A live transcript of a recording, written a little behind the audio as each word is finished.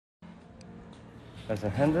As a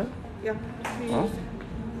handle? Yeah. Huh?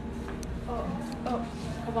 Oh,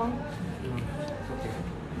 가방. Okay.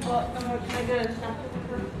 Can I get a shampoo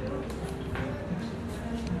first too?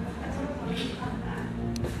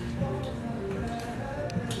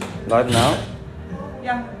 Right now?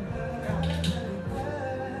 Yeah.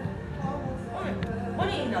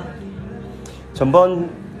 머리 나. 전번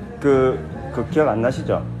그 기억 안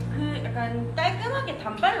나시죠? 그 약간 깔끔하게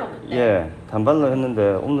단발로 그때. 예, 단발로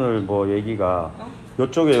했는데 오늘 뭐 얘기가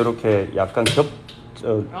요쪽에 이렇게 약간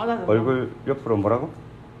얼굴 옆으로 뭐라고?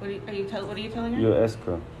 What are you telling her? You ask.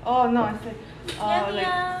 Oh no, I said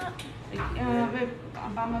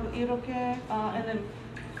이렇게 and then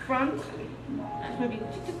front maybe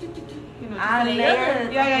you know 아,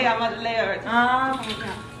 레이어드. yeah 맞아 layered. 아,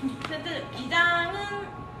 근데 기장은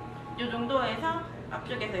이 정도에서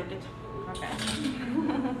앞쪽에서 이렇게 갈까요?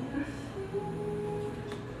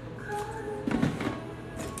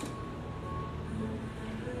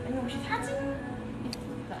 아니 혹시 사진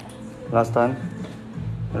있을까요? Last time?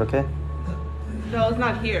 이렇게? No, it's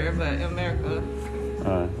not here, but in America.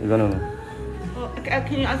 이거는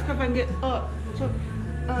Can you ask her if I can get the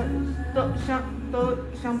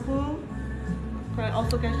shampoo? Can I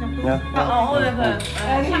also get shampoo? Yeah.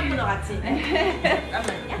 네, 샴푸도 같이.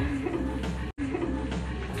 잠깐만요.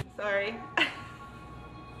 Sorry.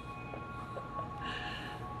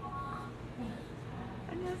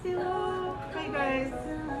 안녕하세요. Hi guys.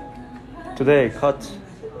 today cut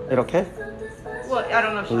이렇게? Well, I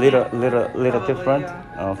don't know. Little Probably, different?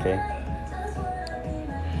 yeah. Okay.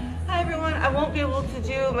 Hi everyone. I won't be able to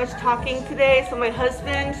do much talking today, so my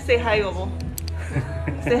husband, say hi, Yobo.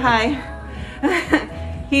 Say hi.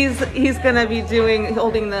 He's gonna be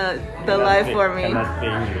holding the live for me.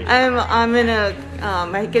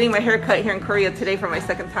 I'm getting my hair cut here in Korea today for my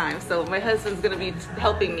second time, so my husband's gonna be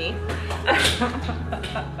helping me.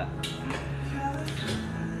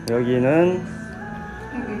 여기는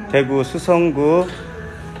대구 수성구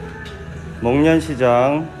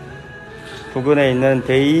목련시장 부근에 있는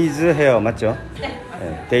데이즈 헤어 맞죠? 네,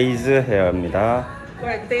 데이즈 헤어입니다. We're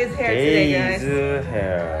at Daze Hair today, guys. 데이즈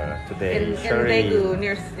헤어 today. In Daegu,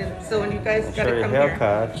 so when you guys gotta come here.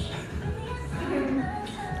 haircut.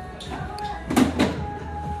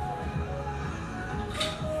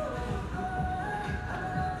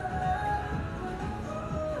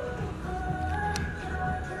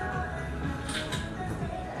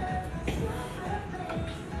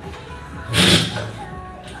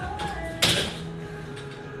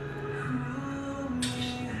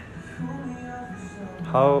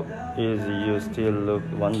 How is you still look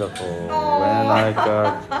wonderful when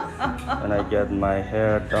I get my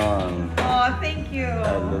hair done? Oh, thank you.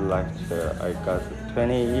 I look like I got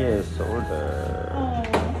 20 years older. Oh,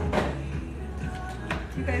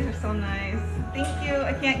 you guys are so nice. Thank you.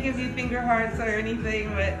 I can't give you finger hearts or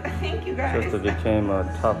anything, but thank you guys. Just became a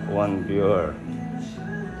top 1 viewer.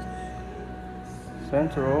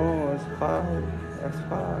 Central X5,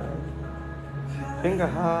 X5. Finger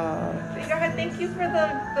heart. Finger heart. Thank you for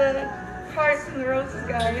the hearts and the roses,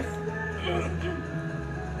 guys.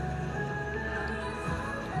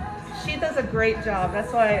 She does a great job.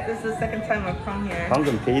 That's why this is the second time I've come here.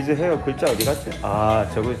 방금 데이즈 헤어 글자 어디 갔지? 아,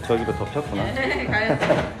 저기로 덮였구나. 네, 가요.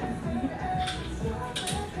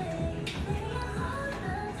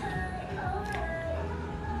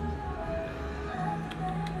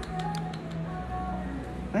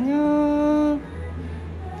 안녕.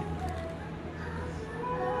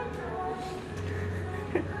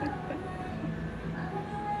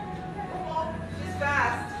 She's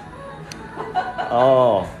fast.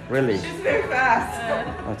 Oh, really? She's very fast.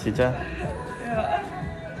 아, 진짜? Yeah.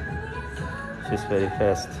 She's very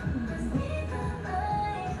fast.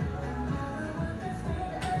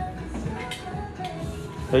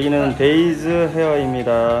 여기는 데이즈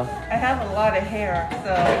헤어입니다. I have a lot of hair,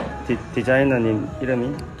 so. 디자이너님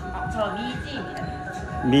이름이? 저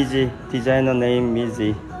미지입니다. 미지. 디자이너 네임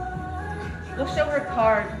미지. We'll show her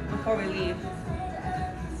card before we leave.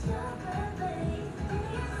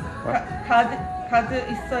 카드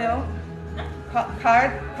있어요?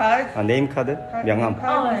 카드? 아, 네임 카드? 명함.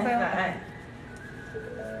 카드 있어요? 네.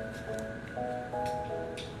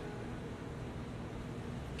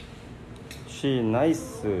 She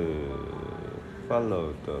nice.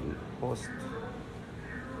 Follow the post.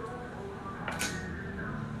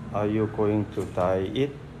 Are you going to dye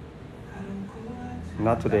it?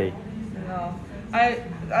 Not today. No.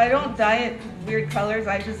 I don't dye it weird colors.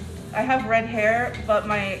 I have red hair, but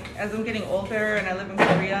as I'm getting older and I live in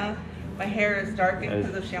Korea, my hair is darkened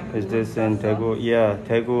because of shampoo. Is this in Daegu? Yeah,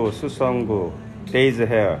 Daegu Suseonggu. Daze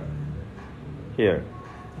Hair. Here.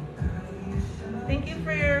 Thank you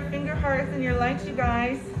for your finger hearts and your likes, you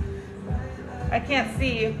guys. I can't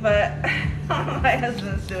see, but my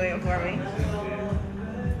husband's doing it for me. I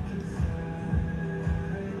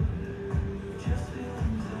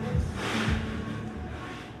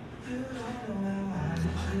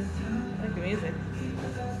like the music.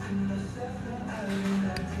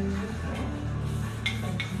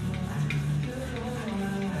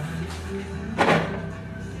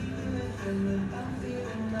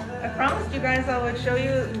 I promised you guys I would show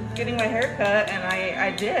you getting my hair cut, and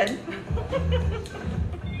I did.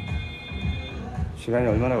 시간이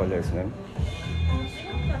얼마나 걸려요, 선생님?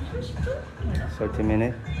 시간이 한 30분? 30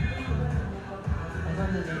 minutes?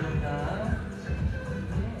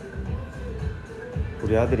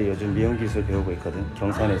 우리 아들이 요즘 미용 기술 배우고 있거든,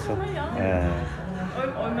 경산에서. 예.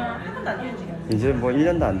 얼마 한 번도 안 됐지? 이제 뭐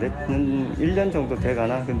 1년도 안 돼? 1년 정도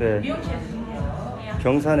돼가나? 근데 미용실에서 있네요.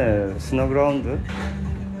 경산에 스노그라운드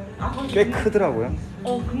꽤 크더라고요.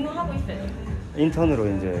 근무하고 있어요. 인턴으로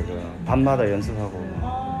이제 그 밤마다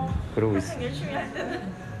연습하고 그러고 있어. 열심히 할 때는.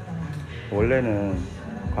 원래는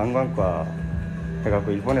관광과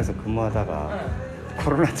해갖고 일본에서 근무하다가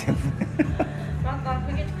코로나 때문에 맞다,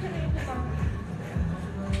 그게 큰일이다.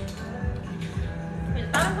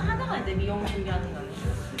 다른 거 하다가 이제 미용 준비하는 거네.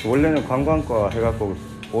 원래는 관광과 해갖고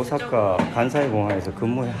오사카 간사이 공항에서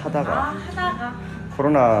근무하다가 하다가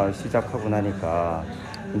코로나 시작하고 나니까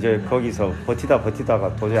이제 거기서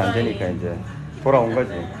버티다가 도저히 안 되니까 이제 돌아온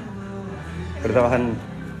거지. 그러다가 한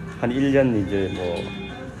 1년 이제 뭐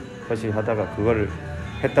다시 하다가 그걸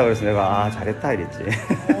했다 그래서 내가 잘했다 이랬지.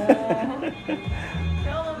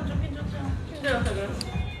 배워보면 좋긴 좋죠. 힘들어서 그래.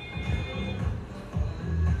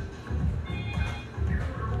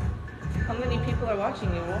 How many people are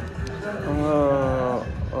watching you?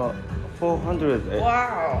 478.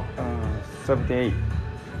 Wow. 78.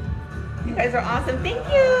 You guys are awesome. Thank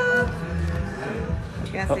you.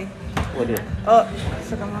 Can't see. 어디?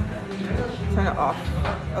 잠깐만. Turn it off.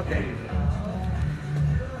 Okay.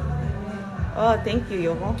 Thank you,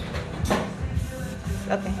 여보.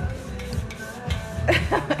 Okay.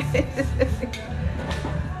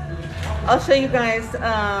 I'll show you guys.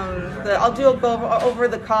 I'll go over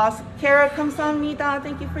the cost. Kara 감사합니다.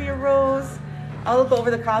 Thank you for your rose. I'll go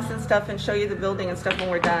over the cost and stuff and show you the building and stuff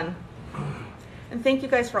when we're done. And thank you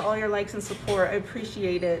guys for all your likes and support. I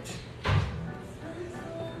appreciate it.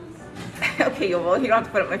 Okay, well, you don't have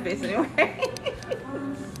to put up my face anymore.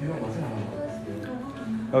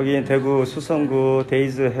 여기 대구 수성구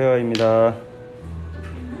데이즈 헤어입니다.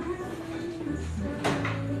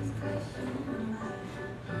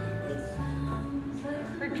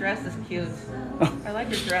 Her dress is cute. I like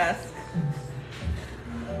her dress.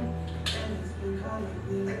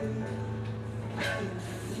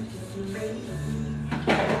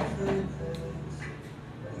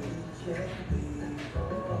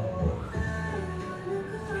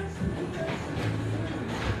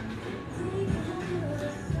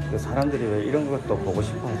 사람들이 왜 이런 것도 보고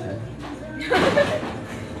싶어 하지?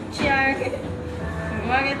 취향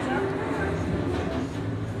궁금하겠죠?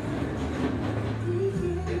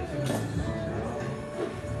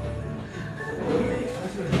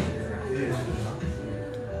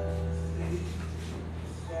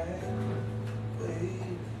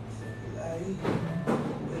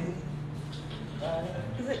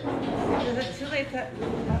 Is it too late to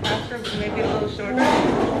ask her maybe a little shorter?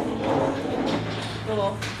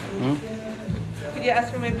 Little. Could you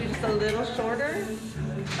ask for maybe just a little shorter?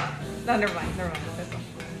 No, never mind. This one.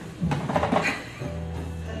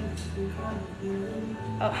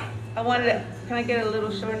 Oh, I wanted it. Can I get it a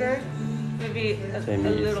little shorter? Maybe a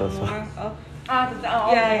little more up.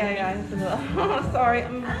 Yeah. Sorry.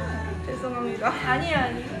 죄송합니다.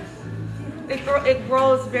 아니야. It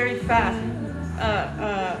grows very fast.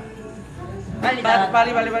 빨리.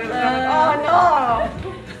 Oh no!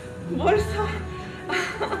 뭘 사?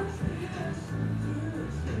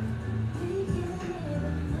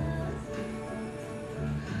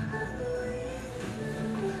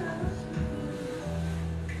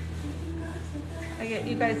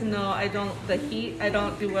 You guys know I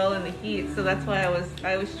don't do well in the heat, so that's why I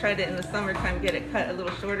always tried it in the summertime, get it cut a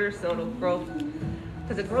little shorter so it'll grow,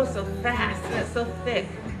 because it grows so fast and it's so thick.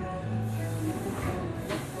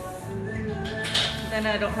 Then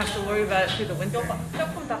I don't have to worry about it through the winter.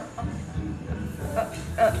 조금 더.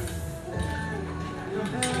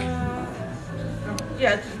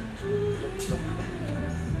 Yeah.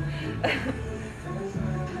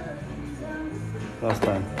 Last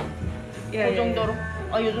time. 이 정도로.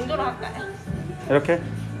 이 정도로 할까요? 이렇게?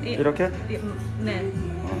 네.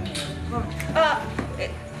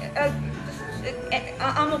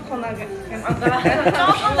 아무거나 조금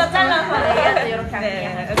더 잘라서 얘한테 이렇게 네,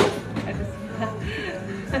 할게요. 알겠습니다.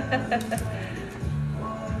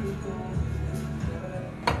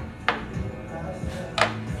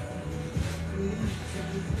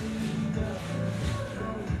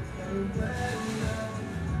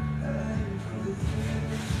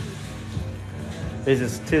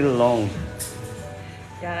 It's still long.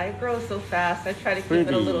 Yeah, it grows so fast. I try to keep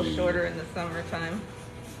it a little Pretty. shorter in the summertime.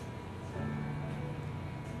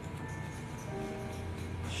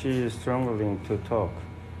 She is struggling to talk.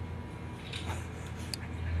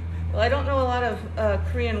 Well, I don't know a lot of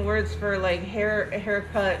Korean words for like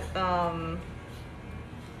haircut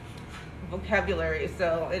vocabulary,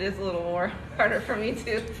 so it is a little more harder for me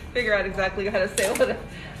to figure out exactly how to say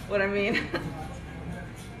what I mean.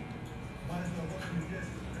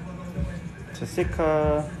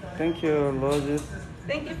 Jessica, thank you, Roses.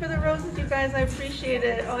 Thank you for the roses, you guys. I appreciate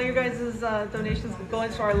it. All your guys' donations will go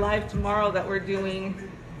into our live tomorrow that we're doing.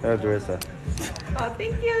 Hairdresser. Oh,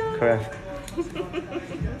 thank you. Correct.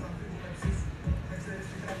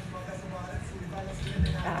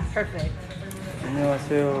 Ah, perfect.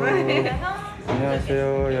 안녕하세요.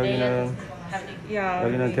 안녕하세요. 여기는 Yeah.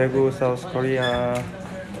 여기는 대구 사우스 코리아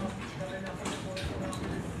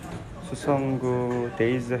수성구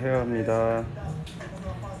데이즈 헤어입니다.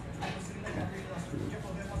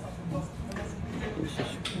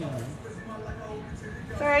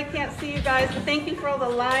 Sorry I can't see you guys, but thank you for all the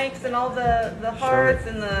likes and all the hearts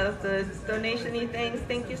and the donation-y things.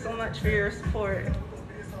 Thank you so much for your support.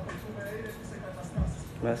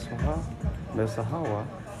 메사하와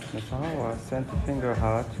sent finger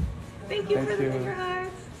heart. Thank you Thank for the you. finger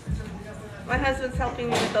hearts. My husband's helping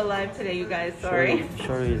me with the live today, you guys. Sorry.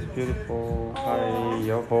 Sure is beautiful. Hi,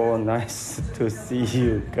 여보. Nice to see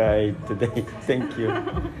you guys today. Thank you.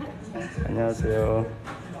 안녕하세요.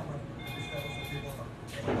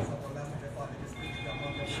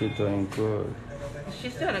 She's doing good.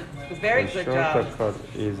 She's doing a very The good shorter job. cut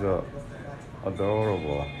is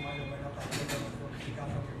adorable.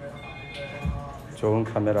 좋은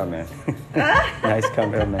카메라맨. Nice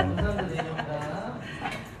cameraman.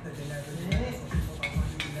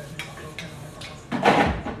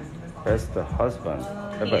 Best husband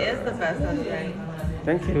He is ever. the best husband.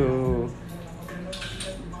 Thank you.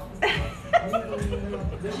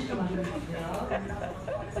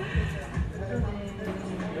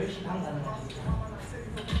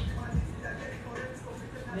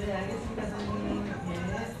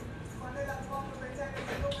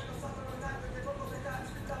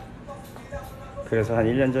 그래서 한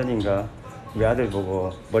 1년 전인가 우리 아들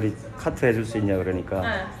보고 머리 카트 해줄 수 있냐 그러니까 네.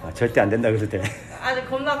 아, 절대 안 된다 그러대. 아직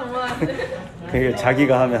겁나 동무한데 그게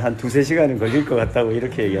자기가 하면 한 두세 시간은 걸릴 것 같다고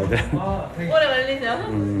이렇게 얘기하더라고. 오래 걸리죠?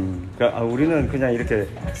 그러니까 우리는 그냥 이렇게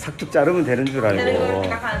삭둑 자르면 되는 줄 되는 걸 알고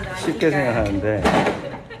생각하는데 쉽게 아니니까. 생각하는데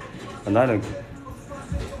나는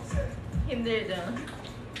힘들죠.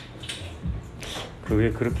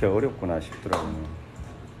 그게 그렇게 어렵구나 싶더라고.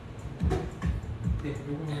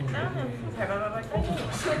 나는 발발발발 떨리고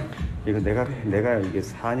이거 내가 이게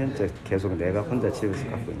 4년째 계속 내가 혼자 집에서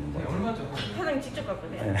갖고 있는 거야. 사장님 직접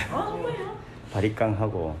갔거든요. 네. 아 정말요?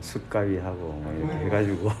 바리깡하고 숯가위하고 뭐 이렇게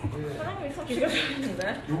해가지고 사장님이 손 기가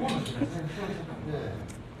좋으신데?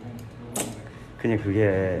 그냥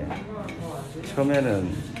그게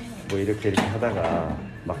처음에는 뭐 이렇게 하다가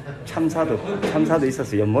막 참사도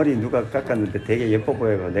있어서 옆머리 누가 깎았는데 되게 예뻐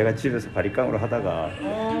보여서 내가 집에서 바리깡으로 하다가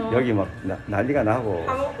여기 막 난리가 나고.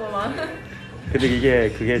 까먹고만. 근데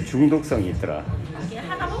그게 중독성이 있더라. 이게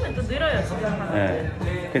하다 보면 또 늘어요 진짜 하다. 예.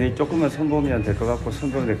 근데 조금만 손 보면 될 것 같고 손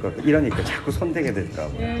보면 될 것 같고 이러니까 자꾸 손 대게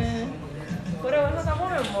되더라고. 예. 그래 하다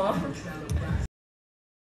보면 뭐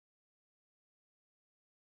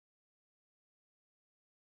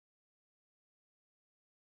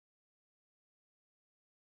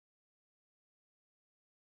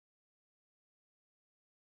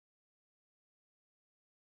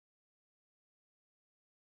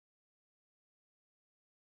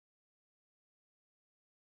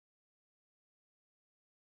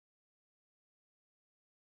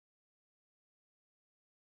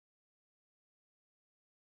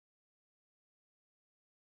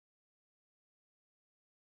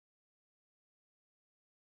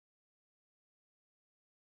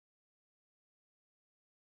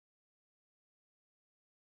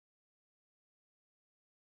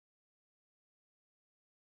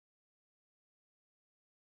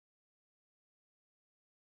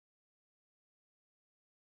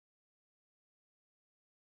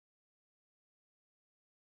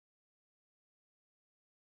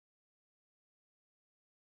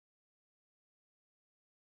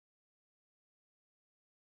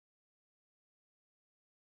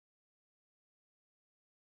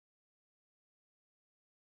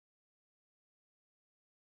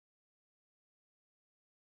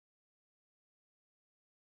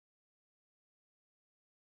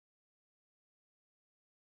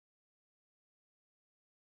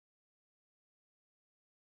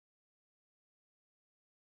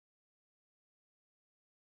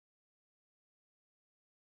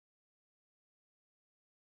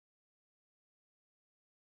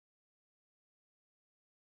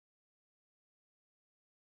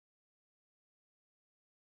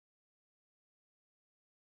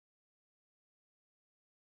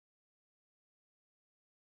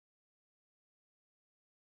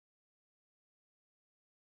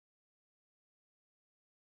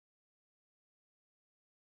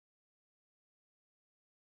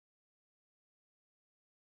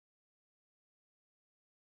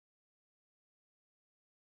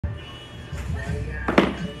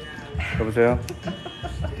여보세요?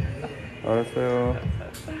 알았어요.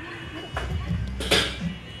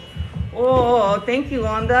 Oh, thank you,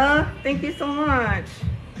 Wanda. Thank you so much.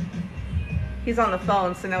 He's on the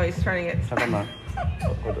phone, so now he's turning it. 잠깐만.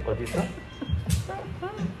 어디 있어?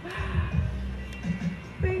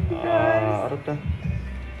 Thank you, 아, guys. 알았다.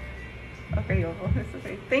 Okay, it's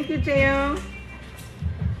okay. Thank you, JM.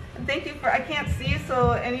 And thank you for, I can't see,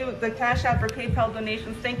 so any of the Cash App or PayPal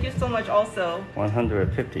donations, thank you so much also.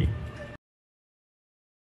 150.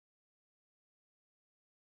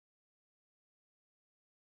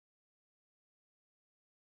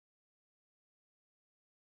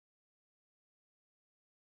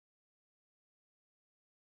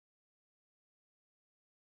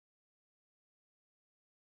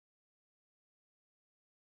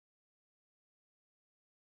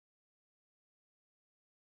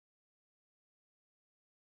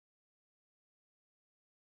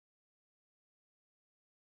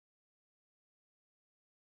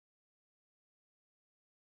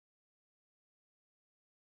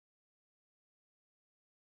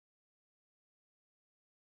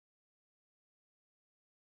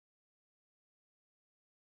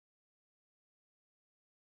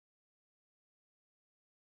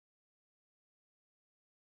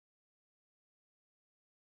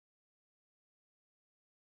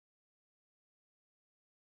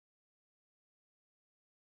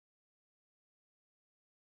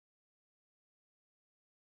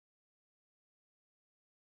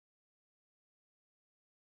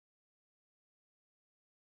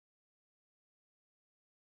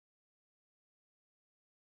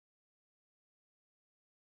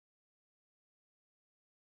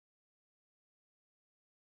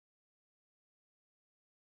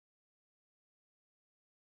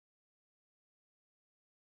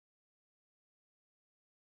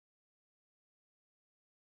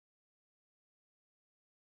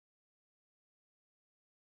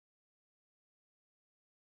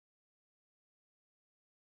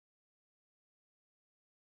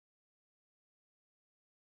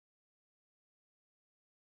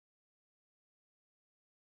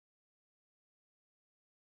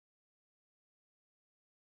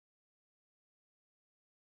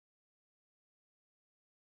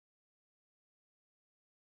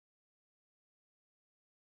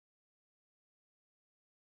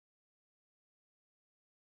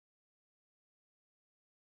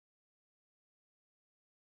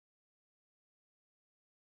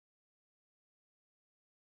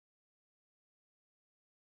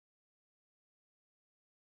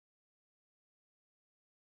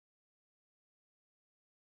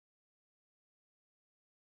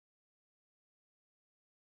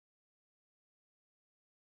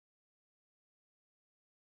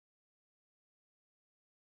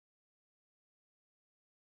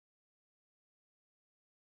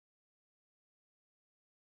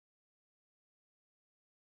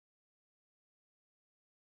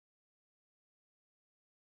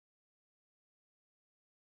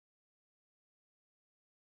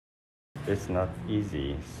 It's not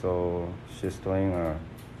easy, so she's doing a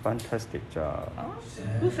fantastic job. Oh,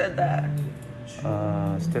 who said that?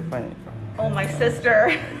 Stephanie. Oh, my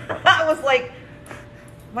sister. I was like,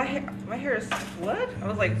 my hair is what? I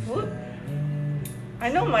was like, what? I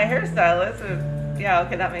know my hairstylist. Yeah,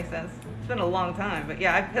 okay, that makes sense. It's been a long time, but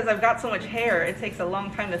yeah, because I've got so much hair, it takes a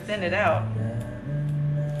long time to thin it out.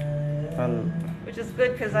 Which is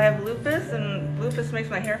good because I have lupus, and lupus makes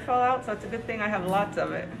my hair fall out, so it's a good thing I have lots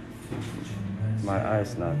of it. My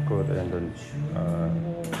eye's not good, and then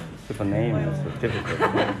super name is difficult.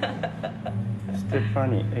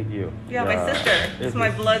 Stephanie Daegu. Yeah, my sister. It's my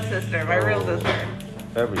blood sister, my real sister.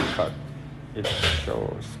 Every cut, it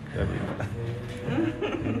shows every cut.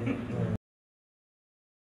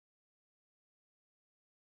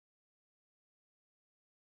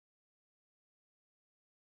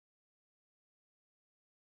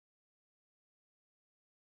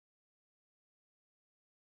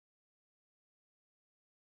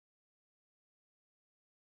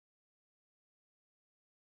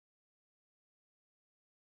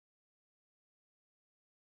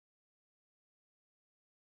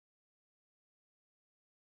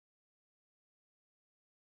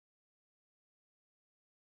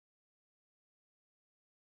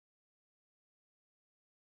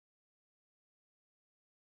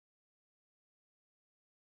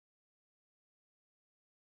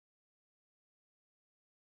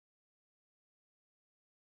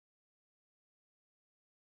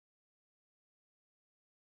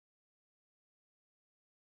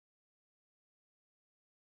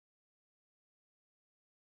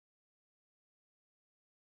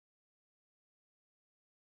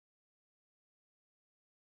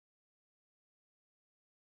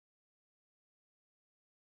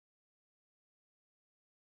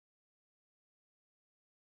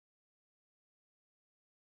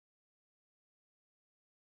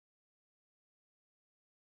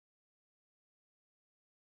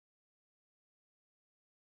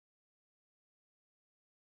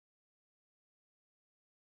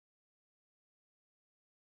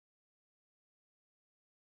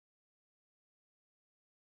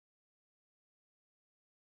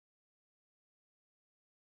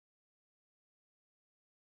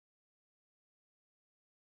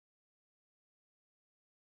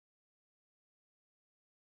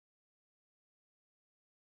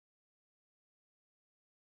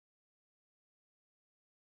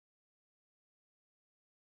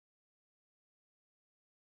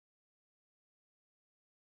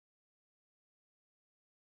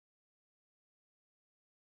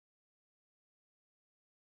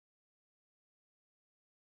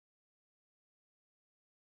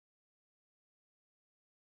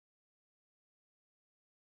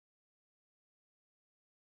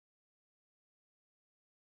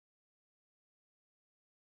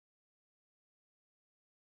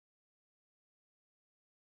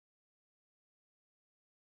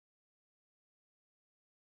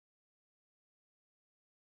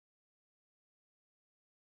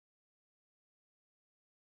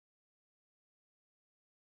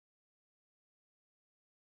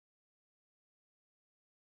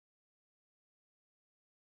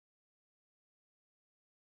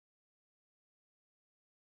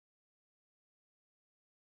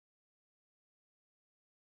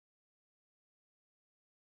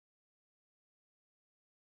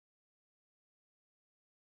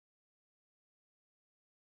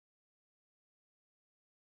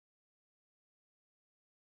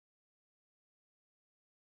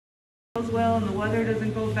 as well, and the weather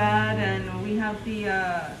doesn't go bad, and we have the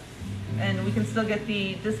and we can still get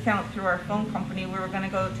the discount through our phone company. We were gonna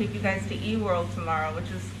go take you guys to eWorld tomorrow,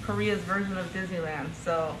 which is Korea's version of Disneyland.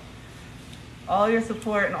 So all your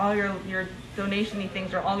support and all your donation-y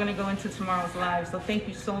things are all gonna go into tomorrow's live. So thank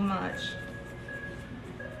you so much.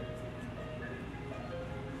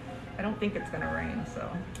 I don't think it's gonna rain, so.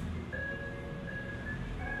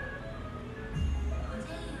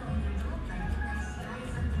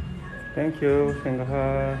 Thank you. 생각.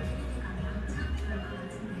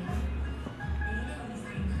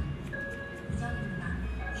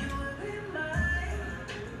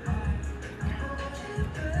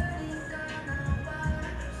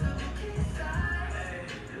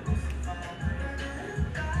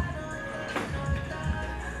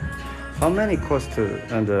 How many cost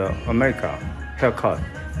in America haircut?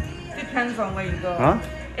 Depends on where you go. Huh?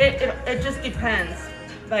 It just depends.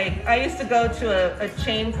 Like, I used to go to a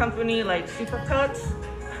chain company like Supercuts,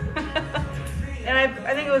 and I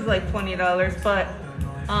think it was like $20. But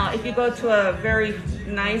if you go to a very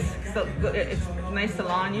nice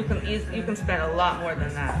salon, you can spend a lot more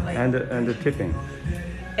than that. Like, And the tipping.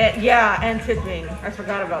 yeah, and tipping. I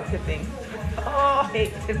forgot about tipping. Oh, I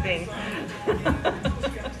hate tipping.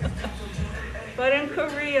 But in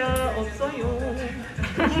Korea, 없어요.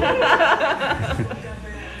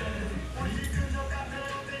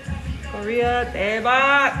 Korea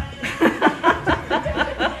대박.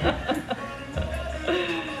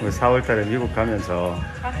 우리 4월달에 미국 가면서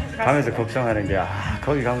걱정하는 게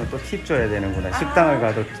거기 가면 또 팁 줘야 되는구나. 식당을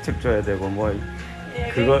가도 팁 줘야 되고 뭐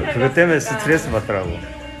그거 때문에 스트레스 받더라고.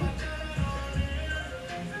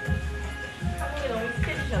 한국이 너무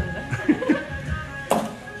스케치셨는데.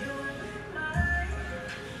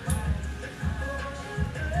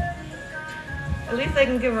 At least I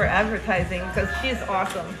can give her advertising because she's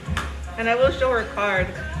awesome. And I will show her card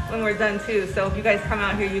when we're done too. So if you guys come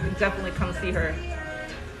out here, you can definitely come see her.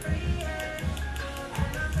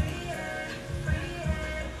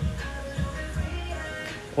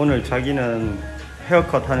 오늘 자기는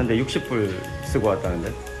헤어컷 하는데 60불 쓰고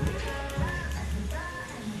왔다는데.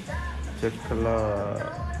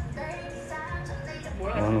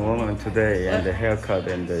 One woman today and the haircut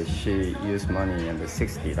and she used money and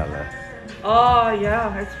 $60. Oh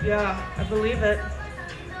yeah, I believe it.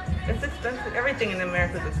 It's expensive. Everything in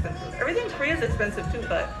America is expensive. Everything in Korea is expensive too,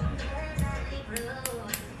 but.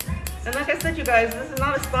 And like I said, you guys, this is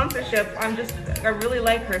not a sponsorship. I really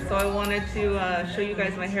like her, so I wanted to show you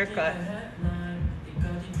guys my haircut.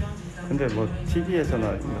 근데 뭐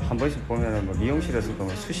TV에서나 한 번씩 보면은 뭐 미용실에서도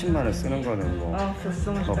뭐 수십만 원 쓰는 거는 뭐, Oh, feels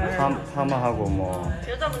so much 뭐 better. 파마하고 뭐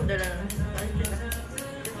여자분들은 많이 쓰죠.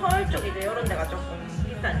 서울 쪽 이제 이런 데가 조금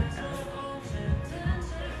비싸니까.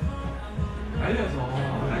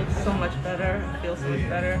 It's so much better. It feels so much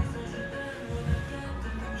better.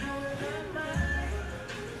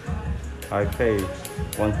 I pay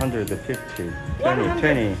 150,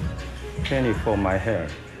 20 for my hair.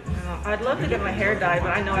 I'd love to get my hair dyed, but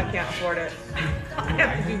I know I can't afford it. I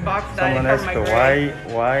have to do box dye Someone to cover asked my gray.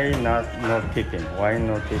 why not no tipping? Why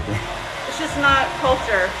no tipping? It's just not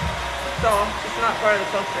culture. So it's not part of the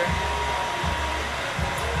culture.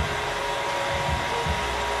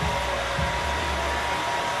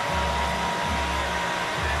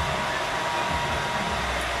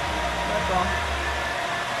 That's all.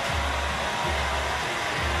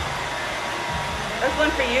 That's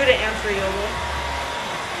one for you to answer, Yodel.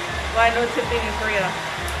 Why no tipping in Korea?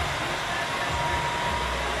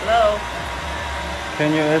 Hello?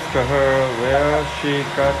 Can you ask her where she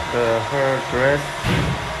got her dress?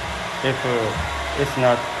 If it's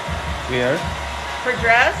not weird? Her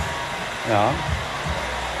dress? Yeah.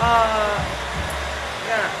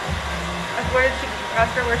 Yeah. Where did she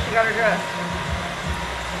ask her where she got her dress?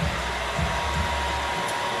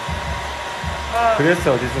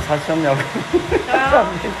 그래서 어디서 사셨냐고.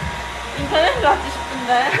 인터넷 가지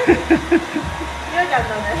싶은데 기억이 안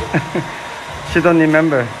나네. She don't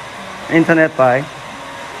remember. Internet buy. I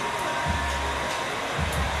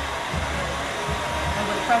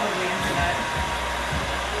would probably answer that.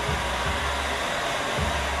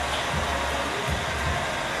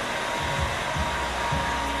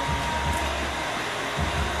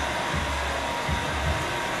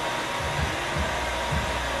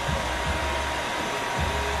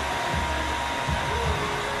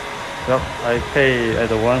 Yep, I pay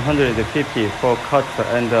at 150 for cut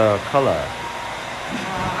and color.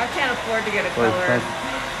 I can't afford to get a So color. expensive.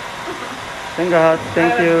 생각,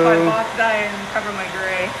 thank I would buy you. box dye and cover my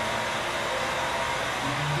gray.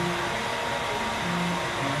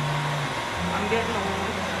 I'm getting old.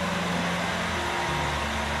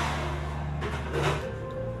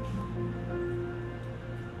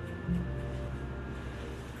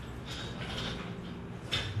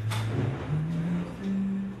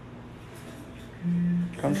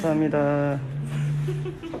 감사합니다.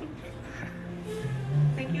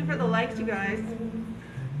 Thank you for the likes, you guys.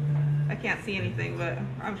 I can't see anything, but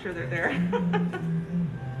I'm sure they're there.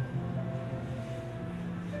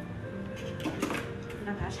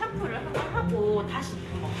 그냥 다 샴푸를 한번 하고 다시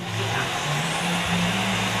한번 먹습니다.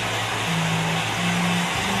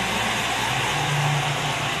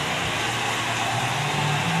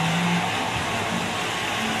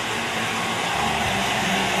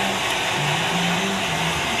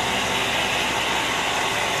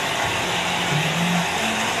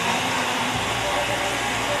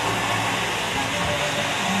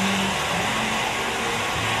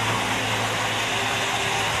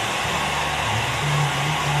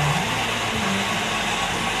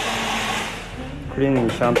 Cleaning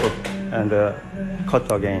shampoo and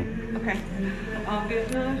cut again. Okay.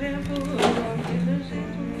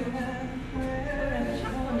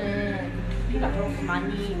 샴푸는 두피가 조금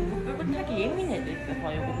많이 뿔뿔하게 예민해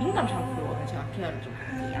있어서 이거 민감 샴푸로는 제가 케어를 좀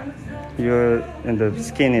할게요. Your and the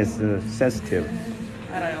skin is sensitive.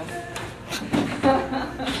 알아요.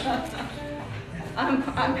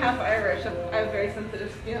 I'm half Irish. I have very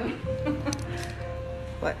sensitive skin.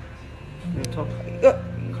 What? You talk.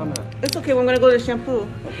 Camera. It's okay. We're gonna go to shampoo.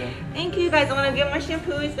 Okay. Thank you, guys. I'm gonna get my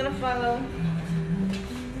shampoo. He's gonna follow.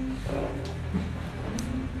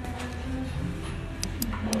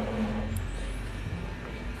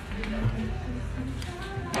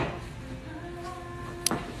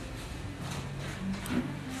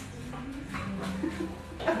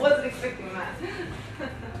 I wasn't expecting that.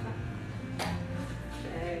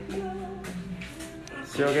 Thank you.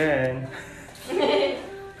 See you again.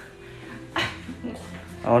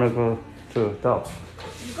 I wanna go to dog.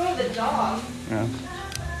 You go to the dog. Yeah.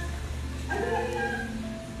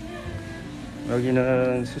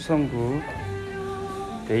 여기는 수성구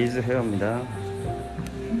데이즈 헤어입니다.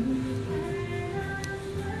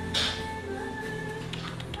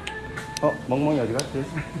 멍멍이 어디 갔지?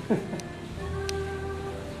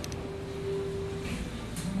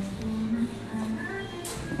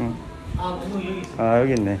 응. 아, 뭐 여기 있어. 아,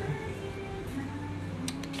 여기 있네.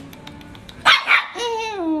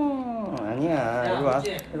 아니야, 이리 와.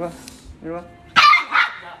 어째? 이리 와. 이리 와.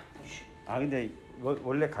 아, 근데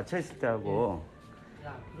원래 갇혀있을 때하고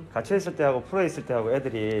갇혀있을 때하고 풀어있을 때하고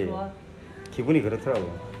애들이 기분이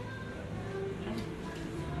그렇더라고.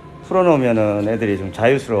 풀어놓으면은 애들이 좀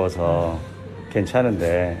자유스러워서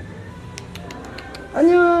괜찮은데.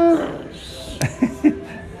 안녕.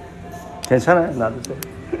 괜찮아요, 놔두세요.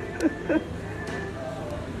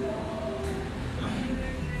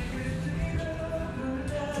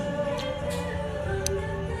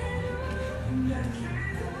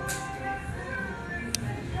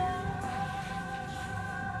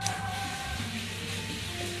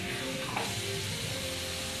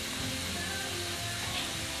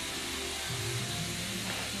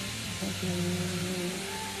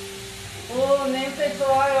 오, 냄새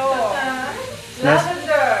좋아요. Smells-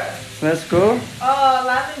 Lavender. Smells good? Oh,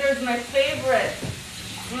 lavender is my favorite.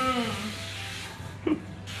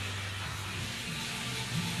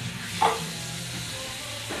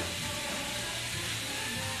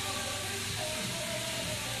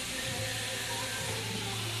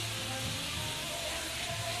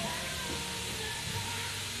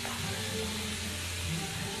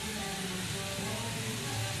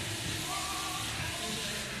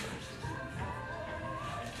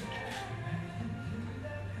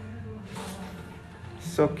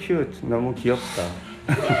 So cute. 너무 귀엽다.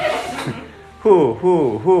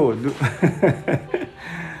 후.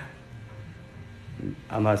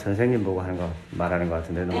 아마 선생님 보고 하는 거 말하는 것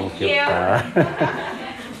같은데 너무 귀엽다.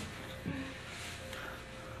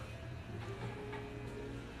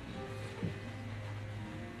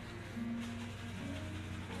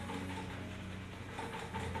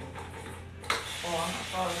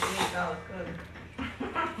 Oh, geez, that was good.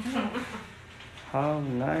 How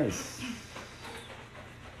nice.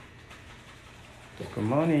 Good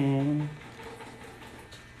morning.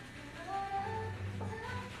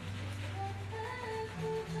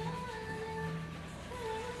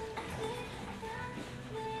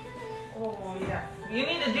 Oh, yeah. You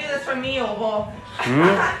need to do this for me, Obo.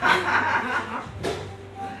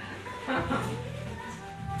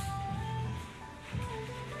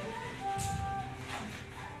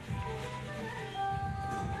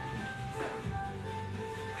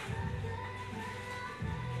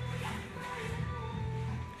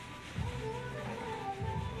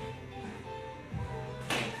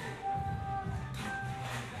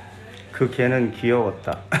 그 개는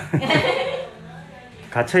귀여웠다.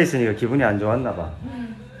 갇혀 있으니까 기분이 안 좋았나 봐.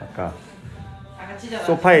 아까 아까 찢어라.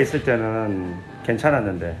 소파에 있을 때는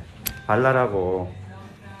괜찮았는데 발랄하고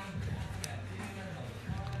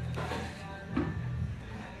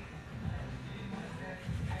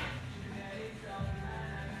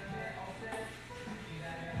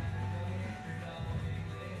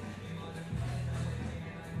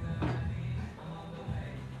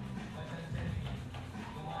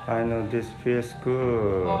I know this feels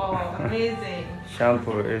good. Oh, amazing.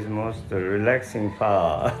 Shampoo is most relaxing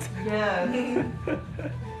part. Yes.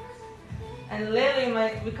 And lately,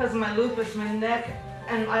 because of my lupus, my neck,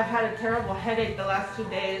 and I've had a terrible headache the last 2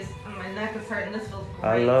 days, and my neck is hurting. This feels great.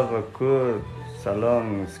 I love a good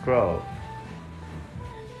salon scrub.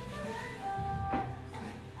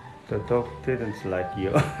 The dog didn't like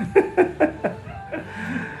you.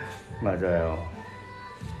 맞아요.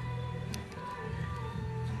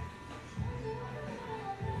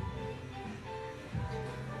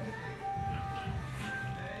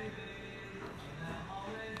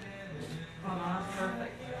 Oh, that's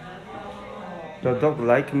perfect. The dog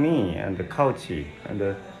like me and the couchy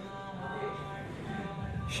and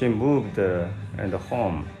she moved and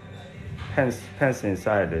home. Pants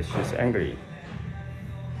inside. She's angry.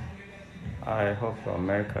 I hope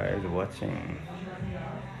America is watching.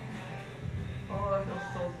 Oh, that feels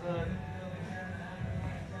so good.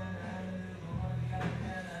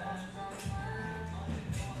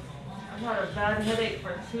 I've had a bad headache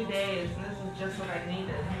for 2 days, and this is just what I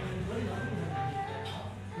needed.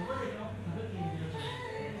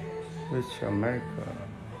 Which America?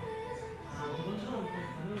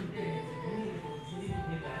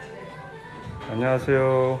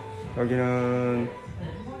 안녕하세요. 여기는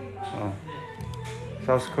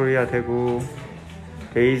사우스 코리아 대구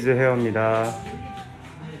데이즈 헤어입니다.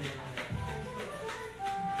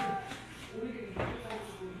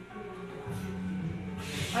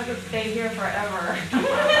 I could stay here forever.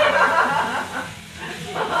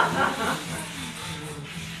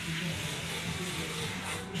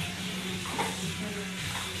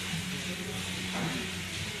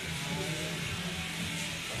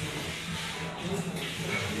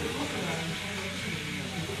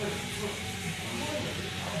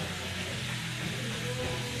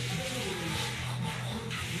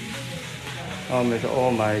 Oh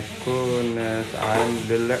my goodness, I'm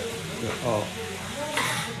relaxed. Oh,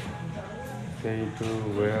 they do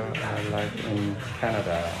where I like in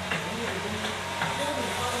Canada.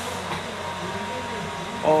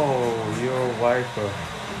 Oh, your wife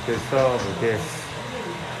deserve this.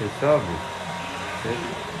 Deserve it.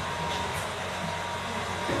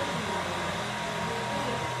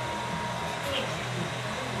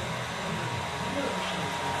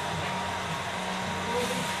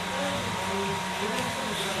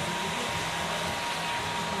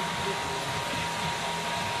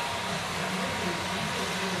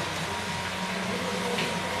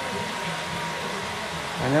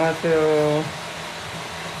 안녕하세요.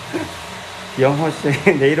 영호 씨,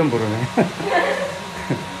 내 이름 부르네.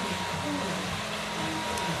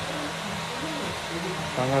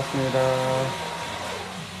 반갑습니다.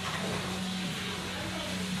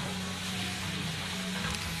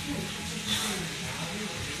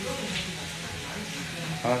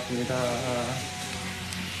 반갑습니다.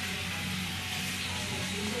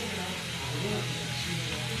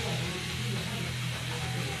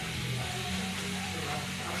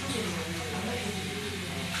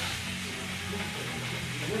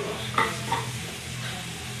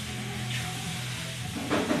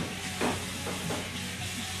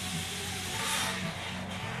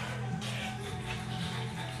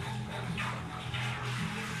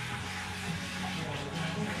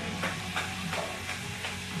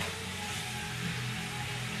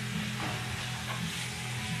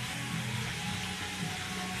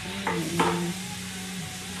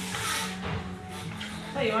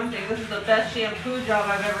 Tell you one thing, this is the best shampoo job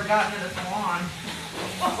I've ever gotten in a salon.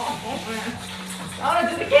 Oh man, I want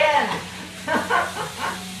to do it again.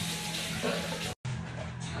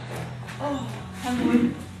 Oh, I'm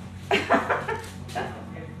doing. I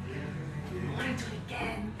want to do it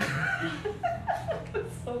again.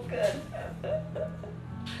 It's so good.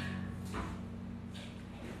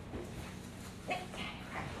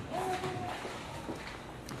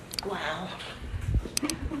 Wow.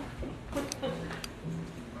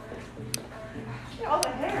 All the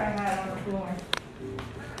hair I had on the floor.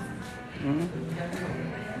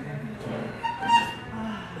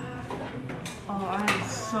 Oh, I'm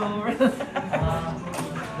so relaxed.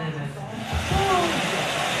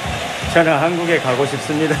 저는 한국에 가고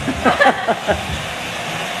싶습니다.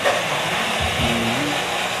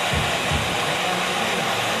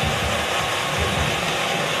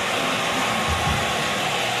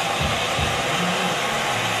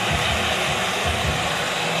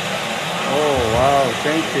 Oh, wow,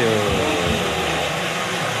 thank you.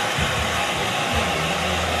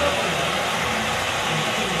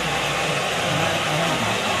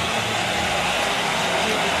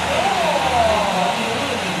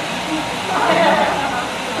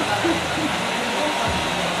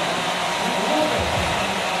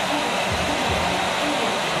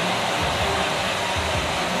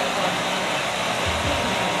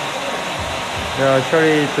 Yeah,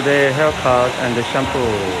 Shorty today haircut and the shampoo.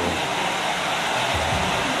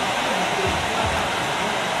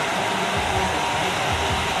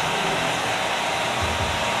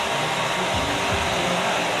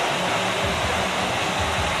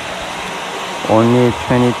 Only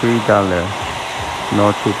 $23,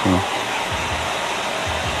 no tipping.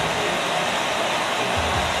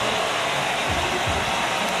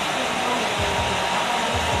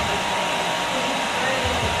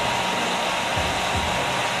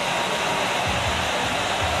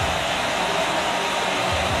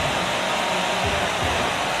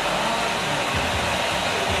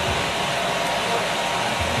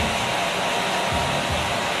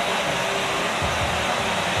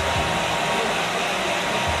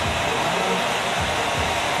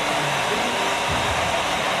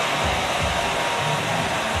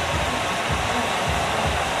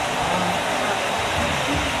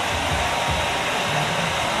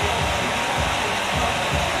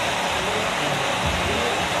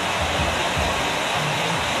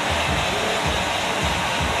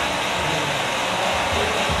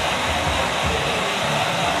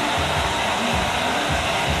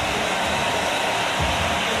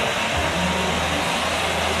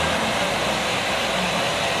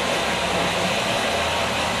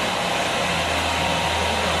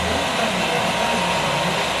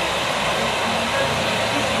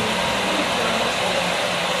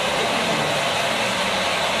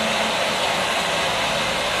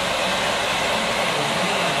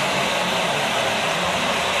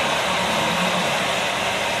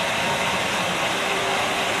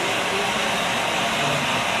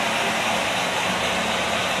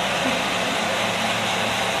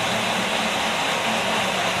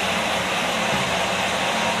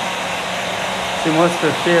 She wants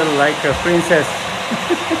to feel like a princess.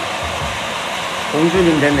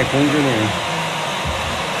 공주님 됐네, 공주님.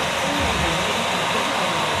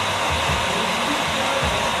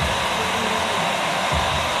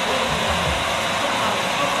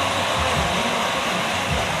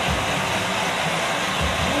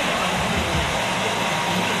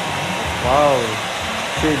 Wow,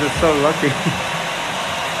 she's so lucky.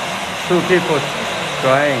 Two people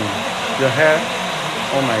drying the hair.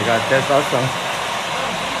 Oh my god, that's awesome.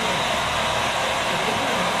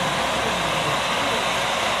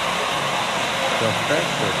 The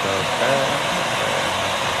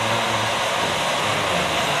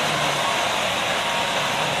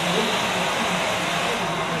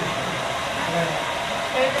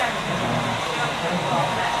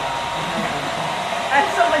I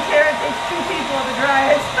have so much hair, it takes two people to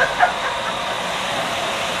dry it.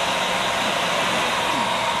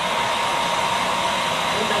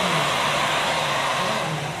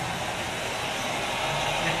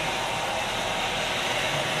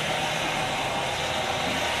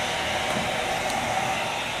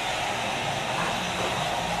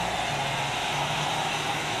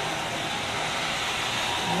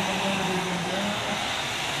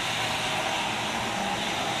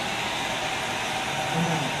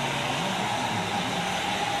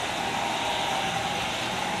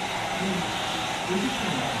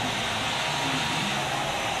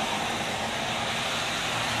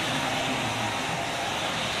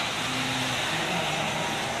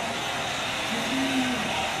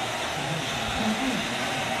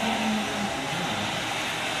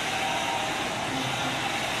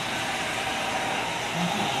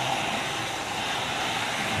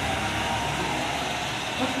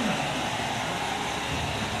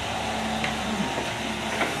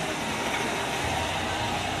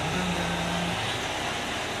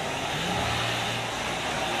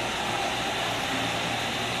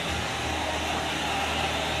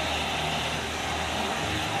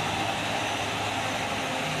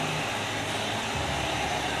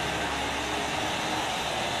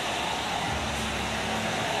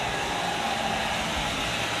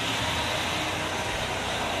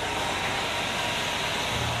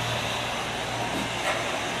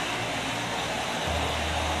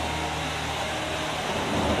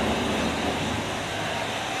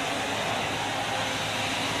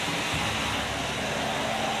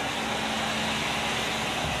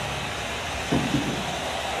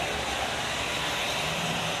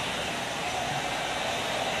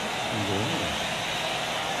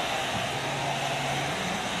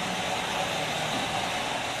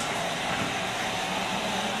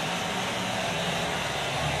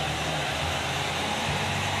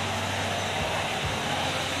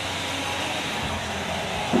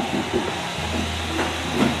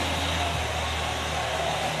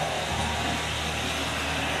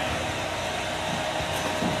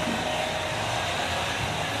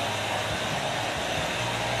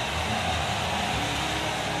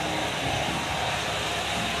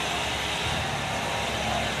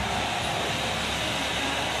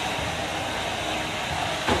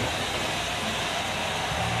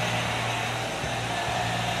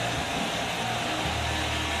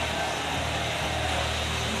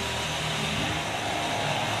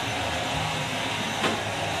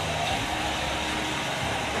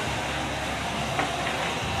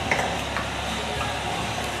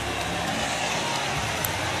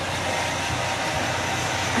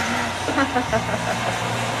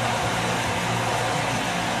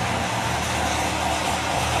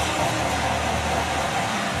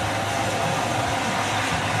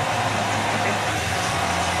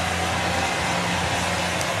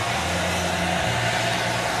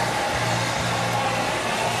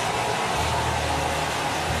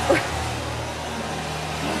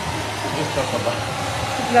 Just talk about.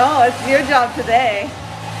 No, it's your job today.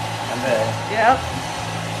 And then, Yep.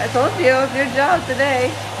 I told you, it's your job today.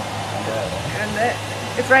 and then.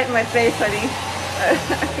 And it's right in my face, honey. I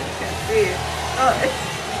can't see. Oh,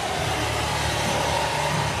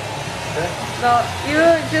 Okay. no, you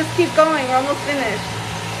just keep going. We're almost finished.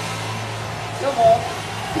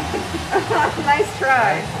 Nice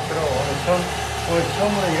try. 그럼 오늘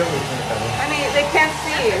처음으로 이러고 있으니까. Honey, they can't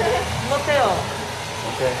see. 못해요.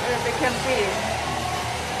 Okay. They can't see.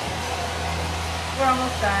 We're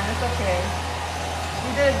almost done. It's okay.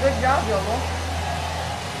 You did a good job, Yobo.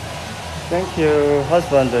 Thank you.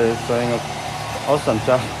 Husband is doing an awesome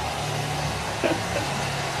job.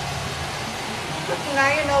 Now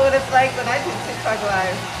you know what it's like when I do TikTok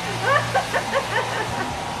live.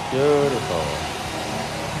 Beautiful.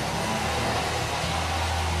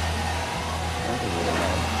 Thank you very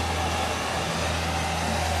much.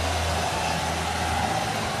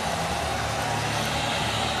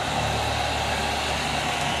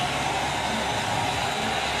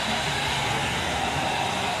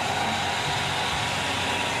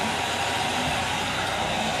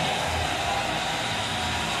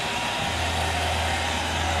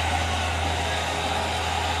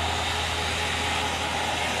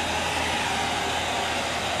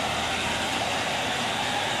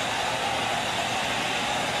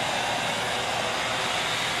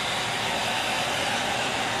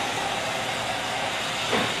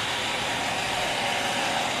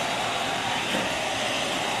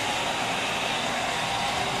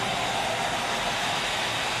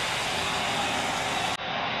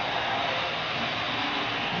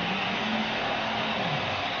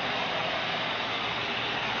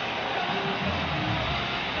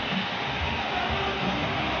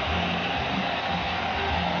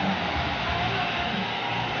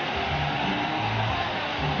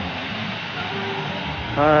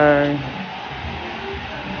 Hi.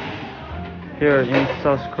 Here in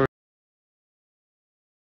South Korea.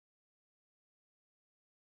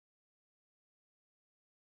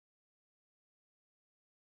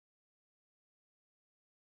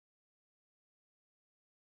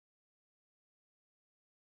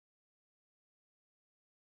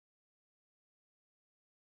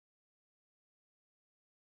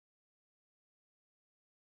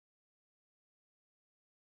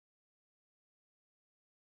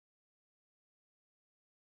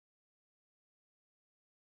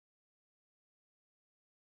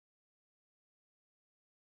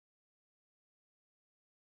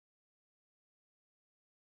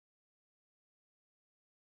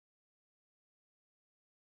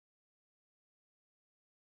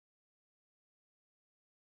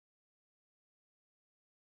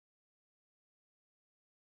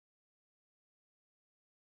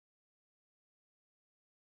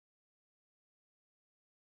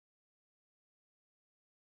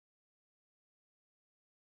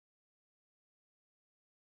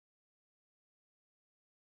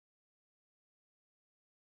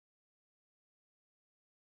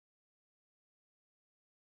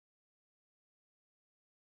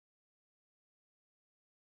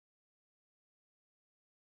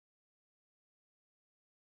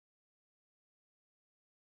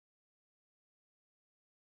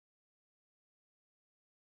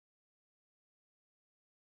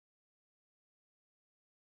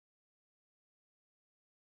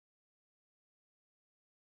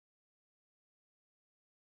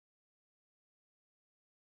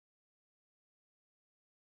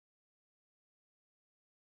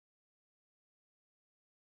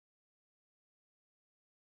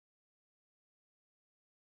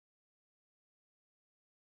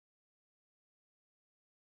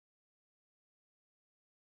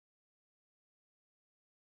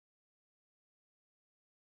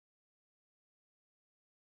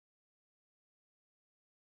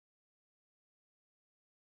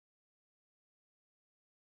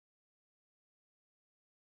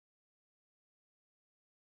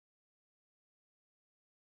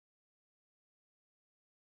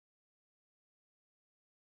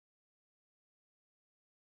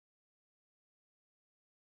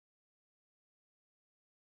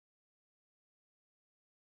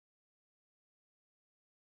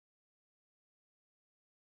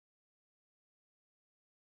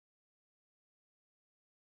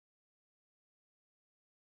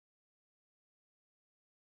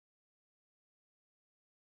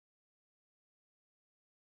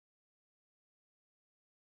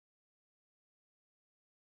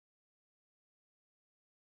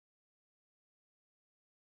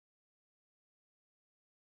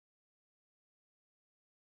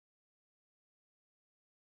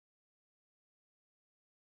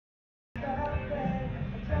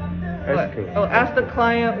 shampoo. Oh, ask the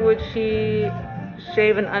client, would she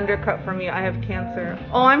shave and undercut for me? I have cancer.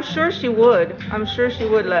 Oh, I'm sure she would. I'm sure she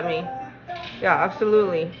would let me. Yeah,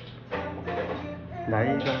 absolutely.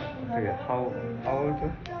 나이가 어떻게? How old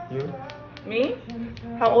you? Me?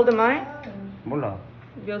 How old am I? 몰라.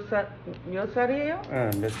 몇 살이에요?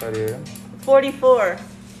 몇 살이에요? 44.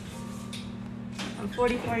 I'm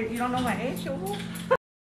 44. You don't know my age?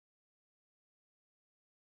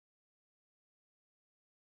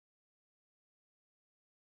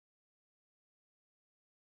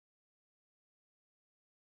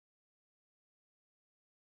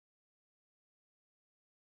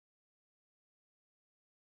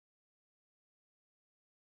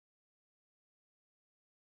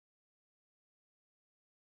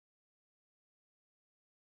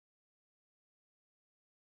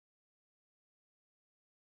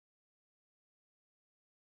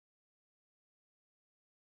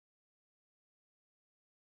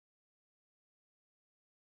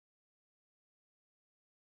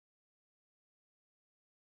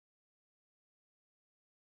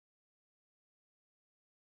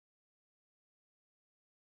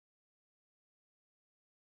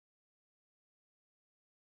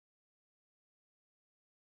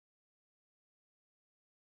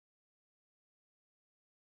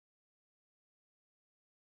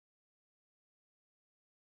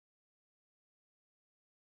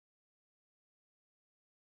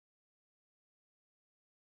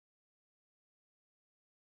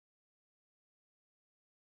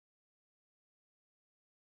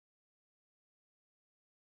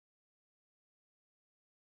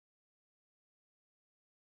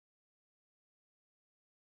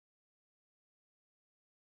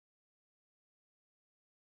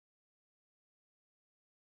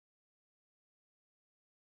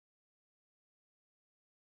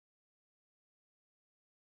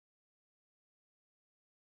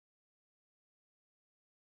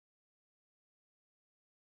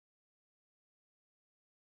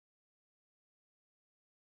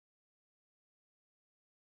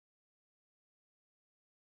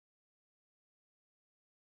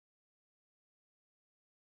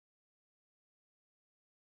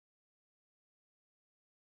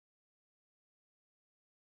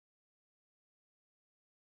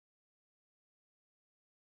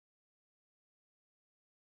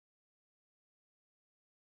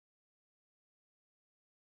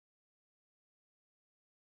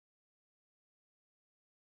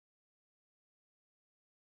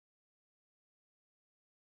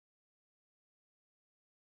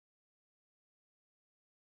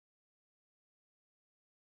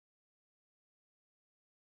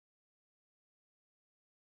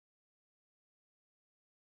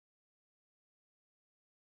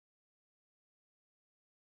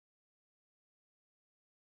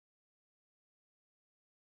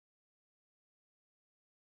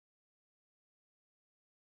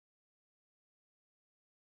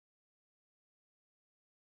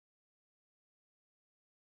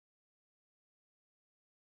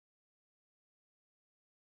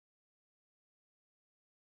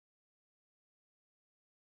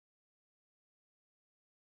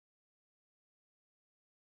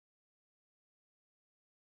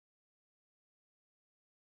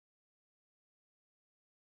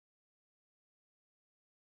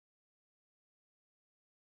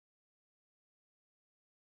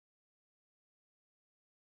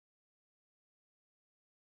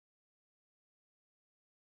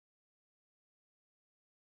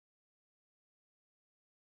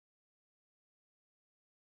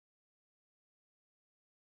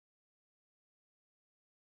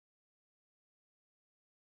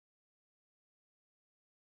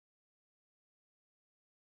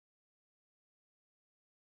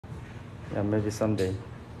 Yeah, maybe someday.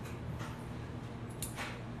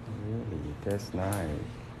 Really, that's nice.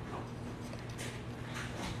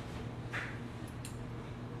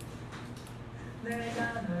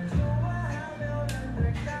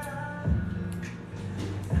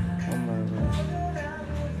 Oh my God.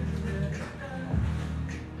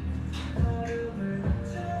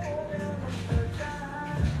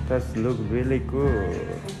 That look really good.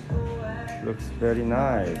 Looks very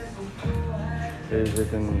nice. They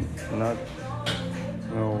didn't not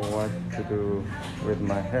know what to do with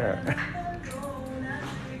my hair.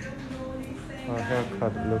 Her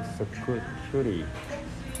haircut looks so good, cutie.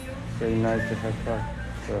 Very nice haircut.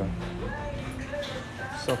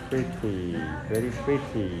 So pretty, very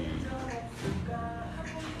pretty.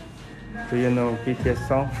 Do you know BTS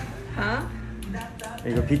song? Huh?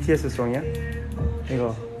 이거 BTS 송이야?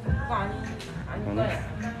 이거 그거 아닌 거예요.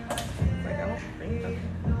 Like, I don't think so.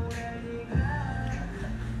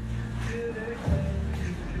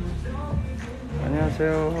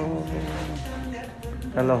 안녕하세요.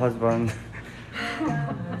 Hello, husband.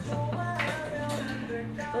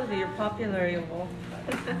 Those are your popular people.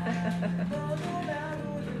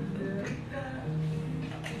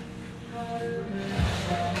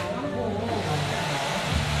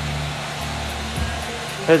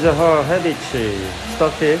 Has her head itchy?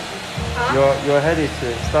 Stuffy? Huh? Your head is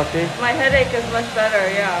stuffy? My headache is much better,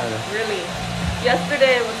 yeah, really.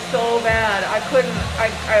 Yesterday it was so bad. I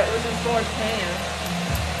was in so much pain.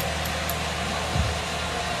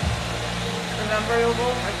 Remember, Yobo?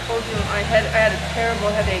 I told you I had a terrible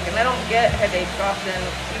headache, and I don't get headaches often,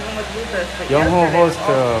 even with lupus. But Young yesterday was host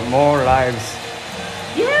awful. more lives.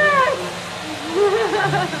 Yes!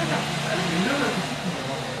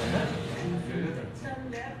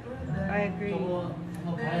 I agree.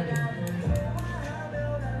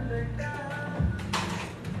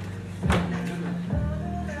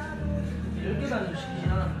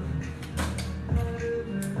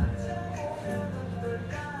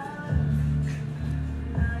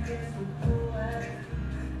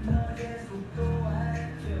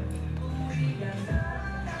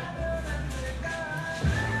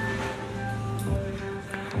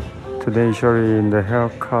 Today showing the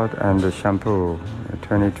haircut and the shampoo,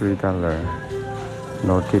 $23.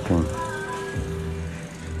 No tipping.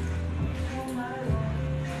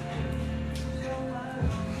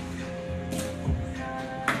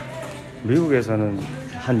 미국에서는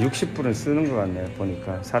한 60불은 쓰는 것 같네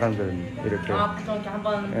보니까 사람들은 이렇게 아, 보통 이렇게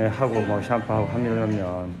한번 하고 뭐 샴푸하고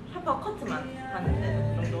하면 샤파 커트만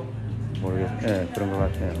하는데 그 정도. 모르겠 그런 것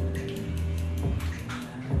같아요.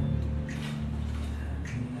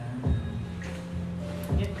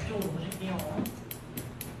 이게 그쪽으로 보실게요.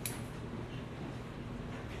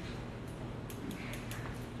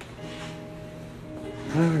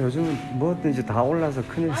 요즘은 뭐든지 다 올라서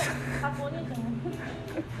큰일. 다 보니까.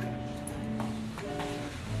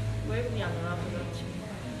 외국이 안 나와서 그렇지.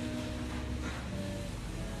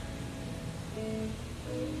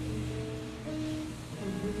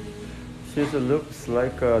 She looks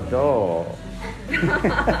like a doll.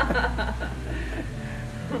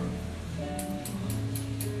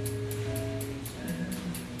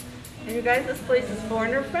 And you guys, this place is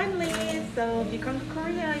foreigner friendly, so if you come to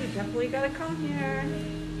Korea, you definitely gotta come here.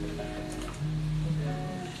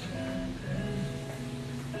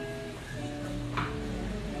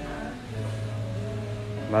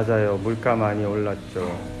 맞아요. 물가 많이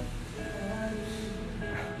올랐죠.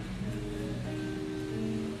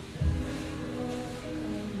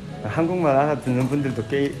 한국말 알아듣는 분들도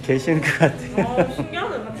계시는 것 같아요.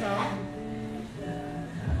 신기하네, 그쵸?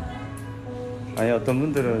 아니 어떤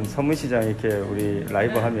분들은 서문시장 이렇게 우리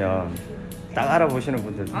라이브 하면 딱 알아보시는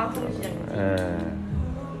분들도 아, 있더라고요. 서문시장. 예.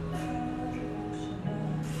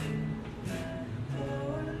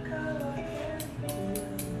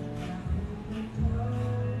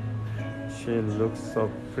 She looks so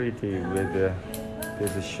pretty with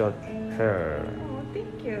this short hair. Oh,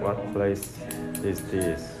 thank you. What place is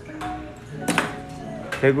this?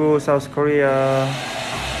 대구, 사우스 코리아,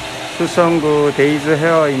 수성구 데이즈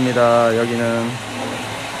헤어입니다. 여기는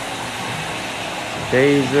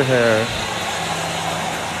데이즈 헤어.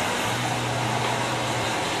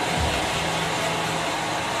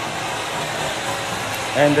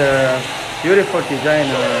 And beautiful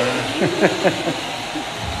designer.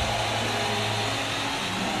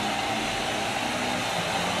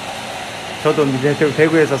 저도 이제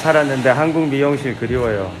대구에서 살았는데 한국 미용실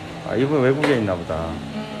그리워요. 아, 이분 외국에 있나 보다.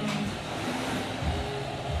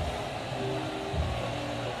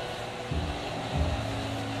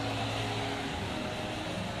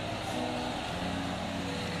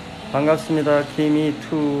 반갑습니다. 키미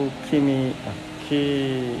투 키미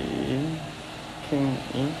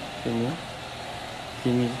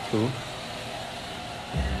키미 투.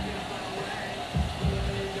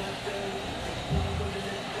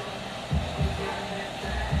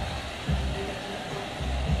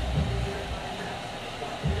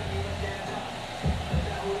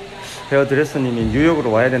 헤어드레서님이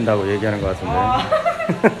뉴욕으로 와야 된다고 얘기하는 것 같은데.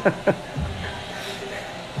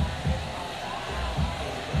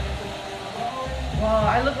 Wow,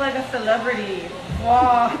 I look like a celebrity.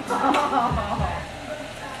 Wow.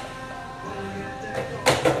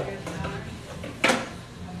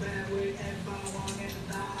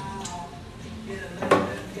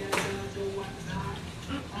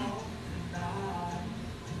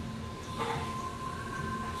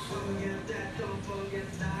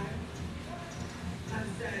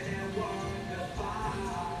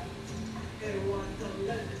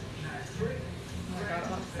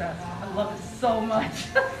 I love it so much.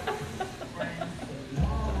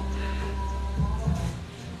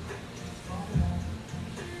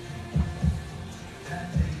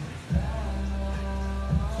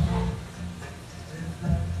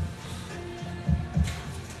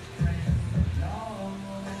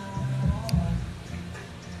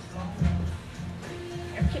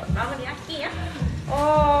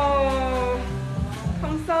 Oh,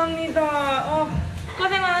 감사합니다. Oh,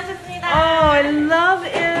 고생 많으셨습니다. I love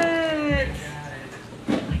it.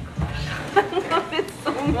 I love it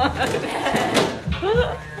so much.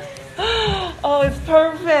 Oh, it's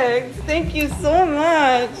perfect. Thank you so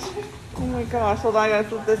much. Oh my gosh, hold on, I gotta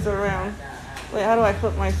flip this around. Wait, how do I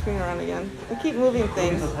flip my screen around again? I keep moving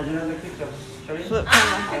things. 사진 하나 찍자. 저기. Flip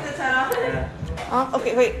camera.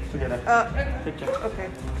 Okay, wait. 찍자. Okay.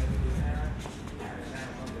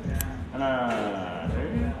 하나,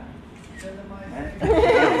 둘.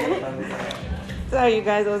 Sorry, you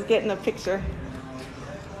guys, I was getting a picture.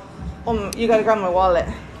 You gotta grab my wallet.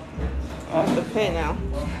 I have to pay now.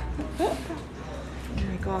 Oh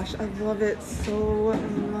my gosh, I love it so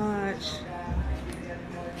much.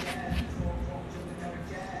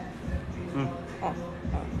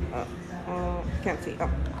 Can't see. Oh.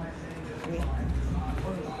 Me.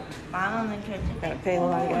 10,000원 결제. Gotta pay,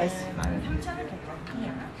 hold on, guys. 13,000원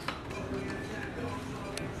결제할게요.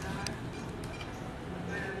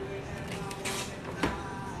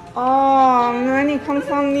 많이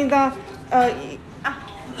감사합니다.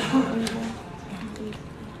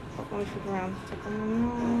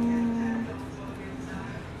 잠깐만요.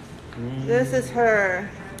 This is her.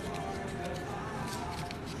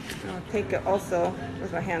 I'll take it also.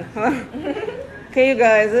 Where's my hand? Okay, you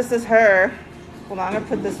guys, this is her. Hold on, I'm gonna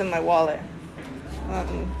put this in my wallet.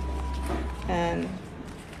 And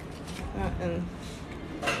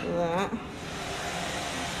that.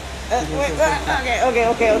 Wait,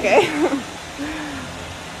 okay. Okay.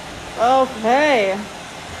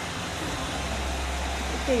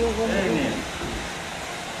 Okay, you'll go.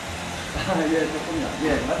 예, 조금요. 예,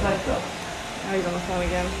 마사지죠. Now he's on the phone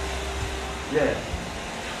again. 예.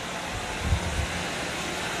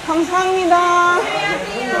 감사합니다.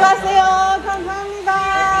 수고하세요. 감사합니다.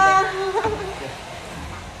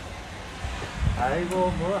 아이고,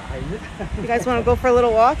 뭐, You guys want to go for a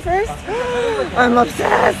little walk first? I'm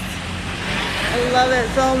obsessed. I love it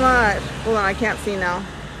so much. Hold on, I can't see now.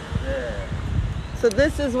 예. So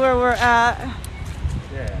this is where we're at.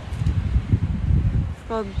 예. It's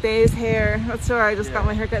called Daze Hair. That's where I just got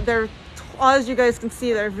my haircut. They're, as you guys can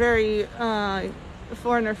see, they're very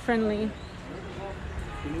foreigner friendly.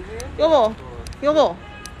 여보.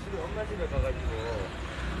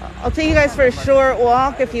 I'll take you guys for a short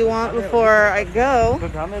walk if you want before I go.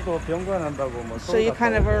 그 다음에도 병관한다고 뭐. Show you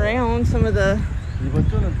kind of around some of the. 이번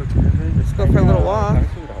주는 또 Let's go for a little walk.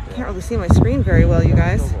 Can't really see my screen very well, you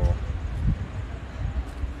guys.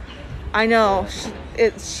 I know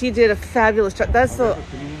she did a fabulous job.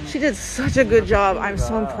 She did such a good job. I'm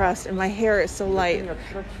so impressed, and my hair is so light.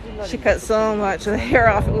 She cut so much of the hair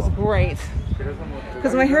off. It was great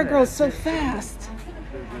because my hair grows so fast.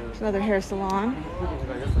 Another hair salon,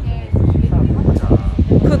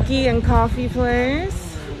 cookie and coffee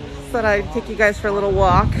place. Thought I'd take you guys for a little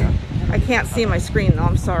walk. I can't see my screen though.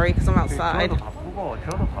 I'm sorry because I'm outside.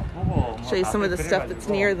 Show you some of the stuff that's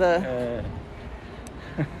near the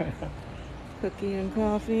cookie and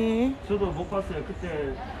coffee. 저도 못 봤어요.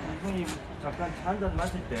 그때 이분이 잠깐 차 한잔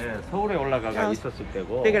마실 때 서울에 올라가가 있었을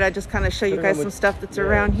때고. Figured I'd just kind of show you guys some stuff that's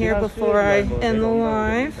around here before I end the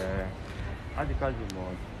live. 아직까지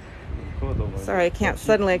뭐. Sorry, I can't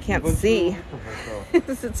see.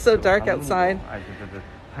 It's so dark outside.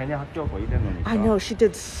 I know, she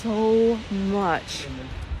did so much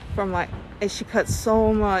and she cut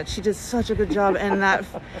so much. She did such a good job. And that,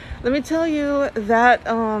 let me tell you, that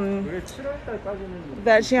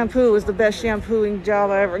shampoo was the best shampooing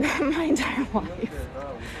job I ever got in my entire life.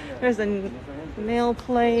 There's a nail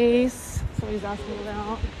place somebody's asking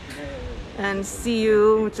about. And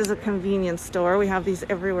CU, which is a convenience store. We have these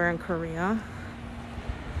everywhere in Korea.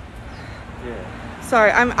 Yeah.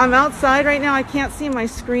 Sorry, I'm outside right now. I can't see my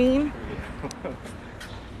screen.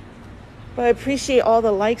 But I appreciate all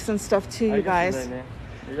the likes and stuff too, you guys.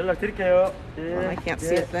 연락드릴게요. I can't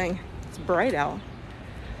see a thing. It's bright out.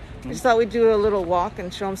 I just thought we'd do a little walk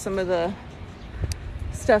and show them some of the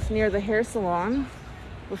stuff near the hair salon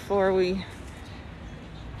before we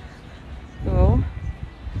go.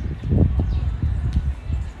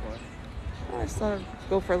 I just thought I'd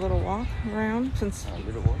go for a little walk around since.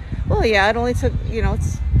 Well, yeah, it only took,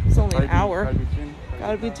 it's only an hour.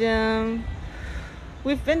 Gotta be gym.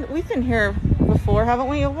 We've been here before, haven't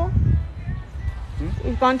we, Yobo?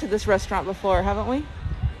 We've gone to this restaurant before, haven't we?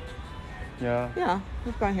 Yeah. Yeah,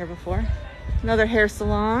 we've gone here before. Another hair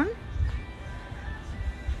salon.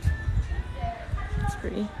 It's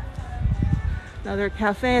pretty. Another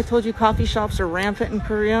cafe. I told you coffee shops are rampant in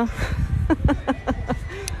Korea.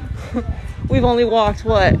 We've only walked,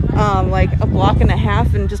 like a block and a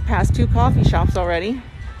half and just passed 2 coffee shops already.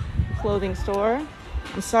 Clothing store.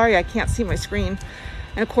 I'm sorry I can't see my screen.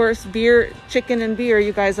 And of course, beer, chicken and beer.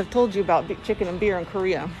 You guys have told you about chicken and beer in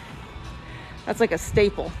Korea. That's like a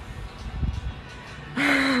staple.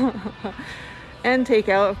 And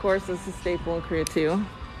takeout, of course, is a staple in Korea too.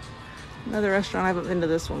 Another restaurant, I haven't been to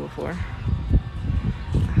this one before.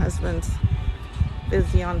 My husband's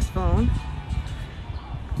busy on his phone.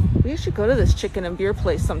 We should go to this chicken and beer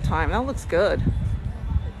place sometime. That looks good.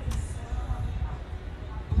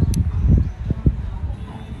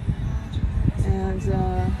 And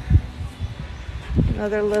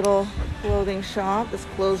another little clothing shop that's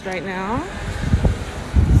closed right now.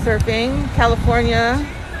 Surfing, California.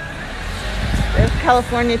 They have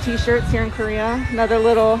California t-shirts here in Korea. Another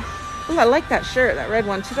little, ooh, I like that shirt, that red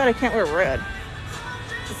one. Too bad I can't wear red.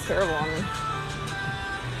 It's terrible on me.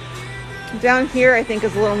 Down here, I think,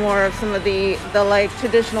 is a little more of some of the like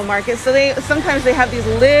traditional markets. So sometimes they have these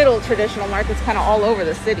little traditional markets kind of all over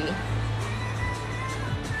the city.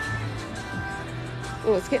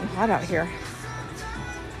 Oh, it's getting hot out here.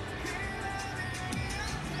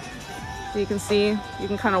 So you can see, you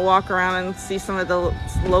can kind of walk around and see some of the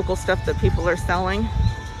local stuff that people are selling.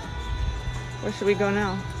 Where should we go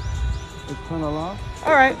now?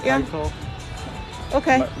 All right, yeah.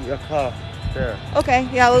 Okay. Your car there. Okay,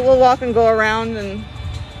 yeah, we'll walk and go around and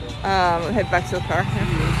head back to the car.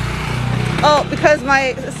 Yeah. Oh, because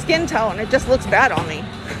my skin tone, it just looks bad on me.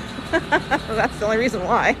 That's the only reason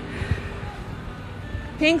why.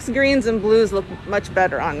 Pinks, greens, and blues look much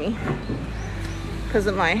better on me because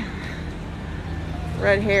of my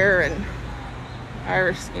red hair and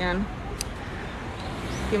Irish skin.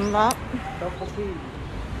 Kimbap,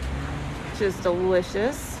 which is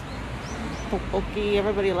delicious. Tteokbokki,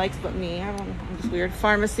 everybody likes but me. I don't know, I'm just weird.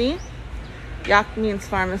 Pharmacy. Yak means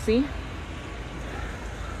pharmacy.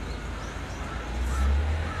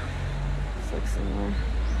 It's like some more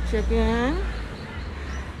chicken.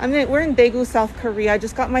 We're in Daegu, South Korea. I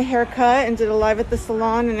just got my hair cut and did a live at the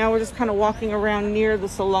salon, and now we're just kind of walking around near the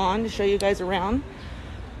salon to show you guys around.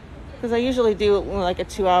 Because I usually do like a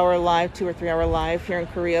 2 or 3 hour live here in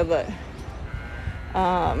Korea, but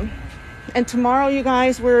and tomorrow, you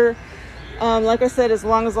guys, we're like I said, as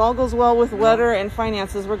long as all goes well with weather and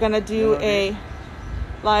finances, we're gonna do a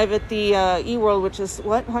live at the eWorld, which is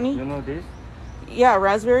what, honey? You know this? Yeah,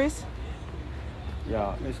 raspberries.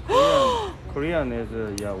 Yeah, it's Korean. Korean is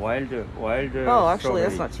wild. Oh, actually,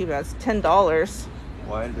 that's not too bad. It's $10.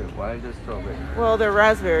 Wild strawberry. Well, they're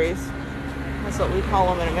raspberries. That's what we call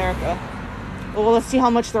them in America. Well, let's see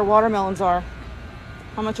how much their watermelons are.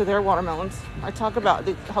 How much are their watermelons? I talk about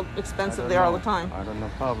how expensive they are all the time. I don't know,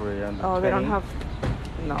 probably. Oh, they don't have.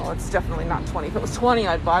 No, it's definitely not 20. If it was 20,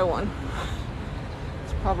 I'd buy one.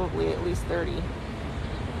 It's probably at least $30.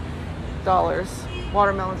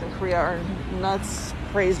 Watermelons in Korea are nuts,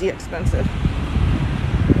 crazy expensive.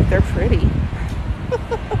 But they're pretty.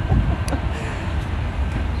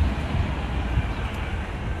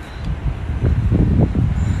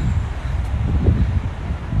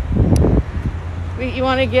 You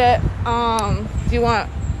want to get, do you want,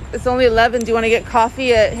 it's only 11, do you want to get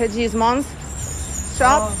coffee at Heji's mom's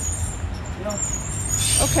shop? Yeah.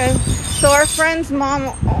 Okay, so our friend's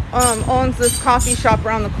mom owns this coffee shop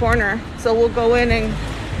around the corner, so we'll go in and,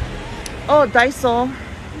 oh, Daiso,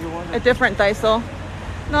 a different Daiso.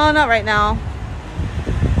 No, not right now.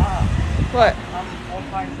 What?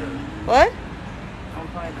 What?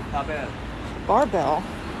 Barbell.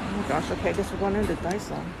 Oh my gosh, okay, I guess we're going into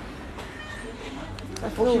Daiso. I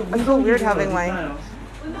feel weird having my...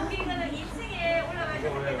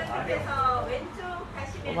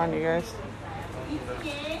 Hold on, you guys.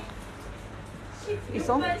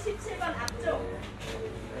 있어? Hold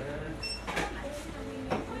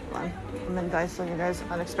on. I'm in Daiso, you guys,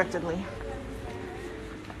 unexpectedly.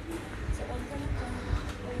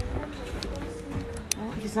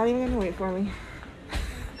 Oh, he's not even gonna wait for me.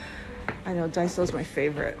 I know, Daiso's my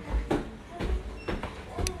favorite.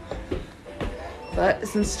 But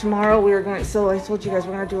since tomorrow we were going, so I told you guys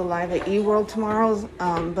we're going to do a live at eWorld tomorrow,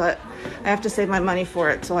 but I have to save my money for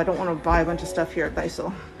it, so I don't want to buy a bunch of stuff here at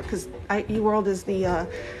Daiso, because eWorld is the,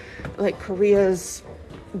 like Korea's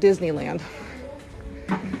Disneyland,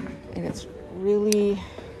 and it's really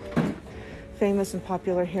famous and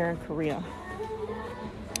popular here in Korea.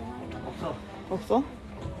 Also?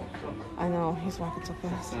 I know, he's walking so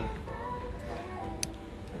fast.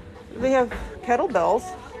 They have kettlebells.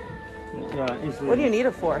 Yeah, what do you need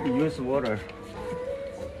it for? Use water.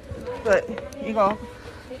 But you go.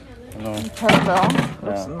 No. Kettlebell.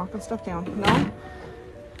 Oops, Yeah. I'm knocking stuff down. No?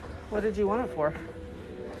 What did you want it for?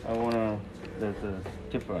 I wanna. There's a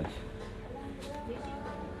difference.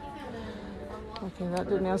 Okay, that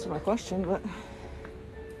didn't answer my question, but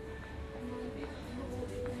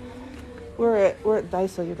We're at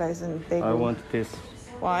Daiso, you guys, in Daegu. I want this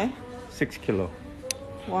Why? 6 kilo.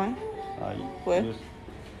 Why? I Where? use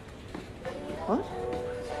What?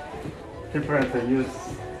 different use.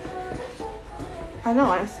 I know.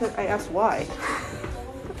 I asked why.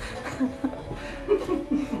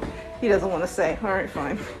 He doesn't want to say. All right,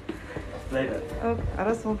 fine. Later. Oh,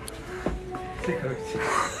 알았어.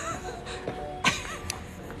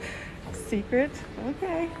 Secret?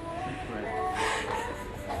 Okay.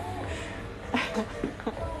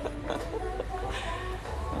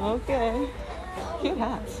 Okay. Cute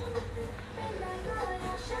hats.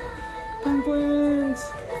 Penguins.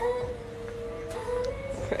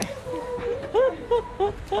 Okay.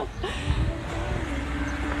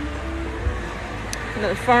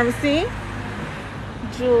 Another pharmacy.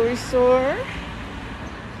 Jewelry store.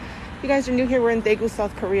 If you guys are new here, we're in Daegu,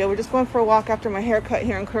 South Korea. We're just going for a walk after my haircut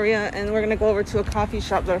here in Korea, and we're gonna go over to a coffee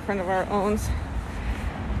shop that a friend of ours owns.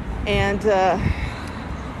 And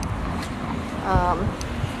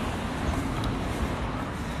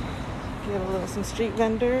we have some street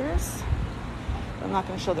vendors. I'm not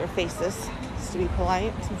gonna show their faces, just to be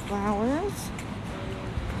polite. Some flowers.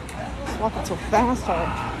 He's walking so fast.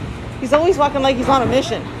 He's always walking like he's on a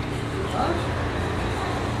mission.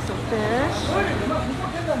 Some fish.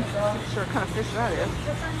 Not sure what kind of fish that is.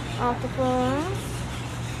 Octopus.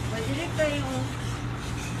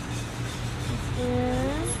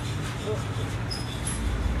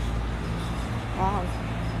 Wow.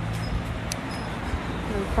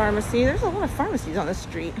 And pharmacy. There's a lot of pharmacies on the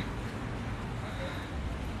street.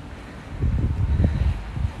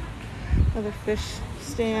 Another fish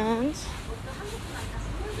stand.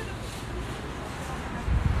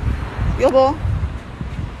 여보.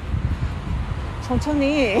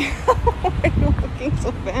 천천히. Why are you looking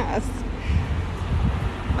so fast?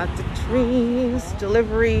 Lots of trees,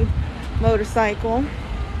 delivery, motorcycle.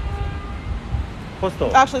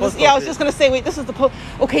 Actually, this, I was just gonna say, wait, this is the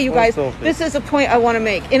okay, you guys, this is a point I want to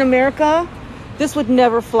make. In America, this would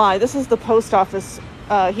never fly. This is the post office.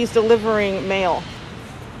 He's delivering mail.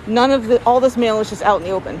 None of all this mail is just out in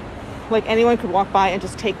the open. Like anyone could walk by and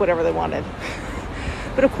just take whatever they wanted.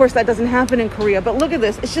 But of course, that doesn't happen in Korea. But look at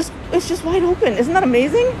this. It's just wide open. Isn't that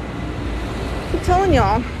amazing? I'm telling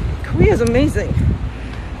y'all, Korea is amazing.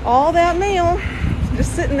 All that mail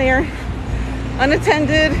just sitting there,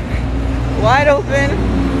 unattended, wide open.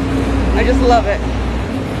 I just love it.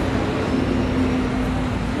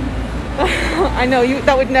 I know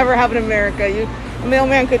that would never happen in America. A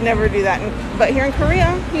mailman could never do that. But here in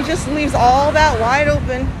Korea, he just leaves all that wide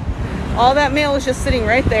open. All that mail is just sitting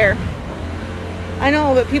right there. I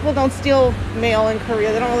know, but people don't steal mail in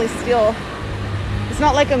Korea. They don't really steal. It's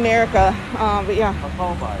not like America. But yeah.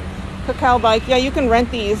 Kakao bike. Yeah, you can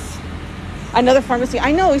rent these. Another pharmacy.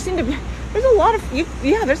 I know. We seem to be. There's a lot of.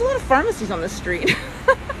 There's a lot of pharmacies on the street.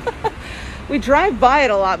 We drive by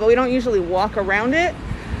it a lot, but we don't usually walk around it.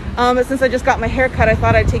 But since I just got my hair cut, I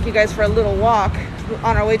thought I'd take you guys for a little walk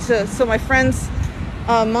on our way to. So my friend's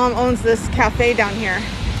mom owns this cafe down here.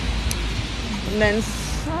 Men's.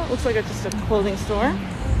 Oh, it looks like it's just a clothing store.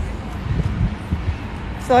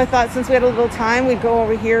 So I thought since we had a little time, we'd go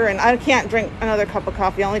over here. And I can't drink another cup of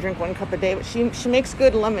coffee. I only drink 1 cup a day. But she makes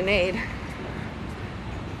good lemonade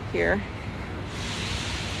here.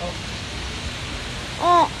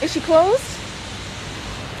 Oh, is she closed?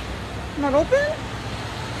 Not open?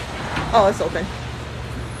 Oh, it's open.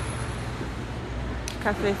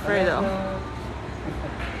 Cafe Fredo.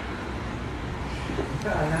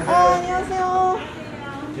 안녕하세요.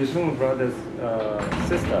 Yusung brother's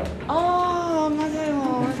sister.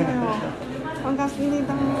 맞아요.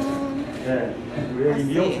 반갑습니다. 네, 우리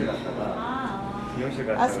미용실 갔다가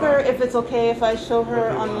Ask her if it's okay if I show her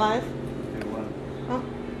on live.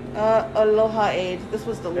 Aloha Aid. This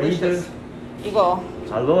was delicious. 이거.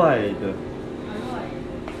 알로하 에이드.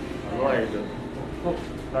 알로하 에이드.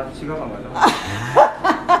 나 지갑 안 가져.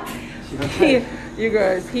 You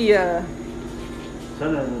guys, he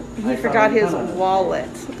forgot his wallet.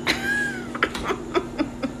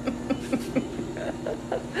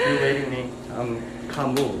 You waiting me? I'm car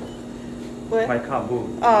move. What? My car move.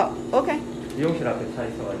 Okay. 미용실 앞에 차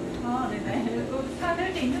있어가지고. 네네. 차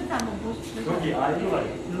셀 때 있는지 한번 보시죠. 여기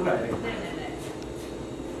일로 가야 되겠다. 네네네.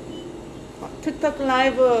 틱톡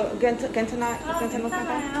라이브 괜찮아요?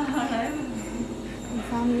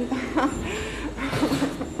 감사합니다.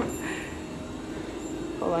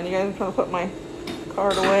 Hold on, you guys, I'm trying to put my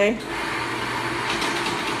card away.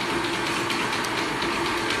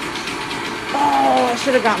 Oh, I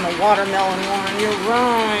should have gotten the watermelon one. You're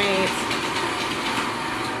right.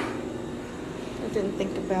 I didn't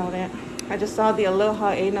think about it. I just saw the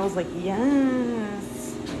Aloha Aid and I was like,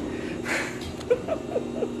 yes.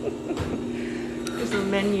 Here's the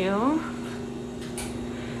menu.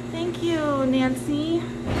 Thank you, Nancy.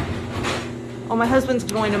 Oh, my husband's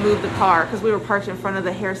going to move the car because we were parked in front of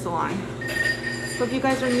the hair salon. So if you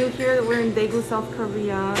guys are new here, we're in Daegu, South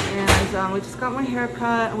Korea, and we just got my hair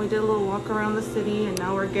cut and we did a little walk around the city, and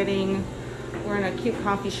now we're in a cute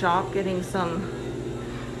coffee shop getting something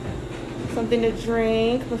to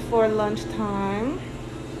drink before lunchtime.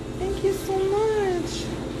 Thank you so much.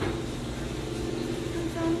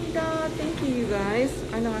 Thank you, you guys.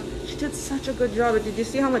 I know she did such a good job. Did you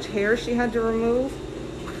see how much hair she had to remove?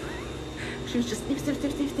 She was just snip, snip,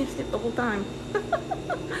 snip, snip, snip, snip the whole time.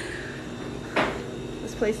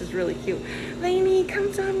 This place is really cute. Lainey,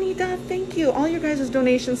 감사합니다. Thank you. All your guys'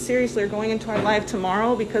 donations seriously are going into our live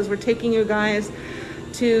tomorrow because we're taking you guys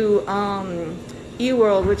to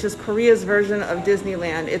eWorld, which is Korea's version of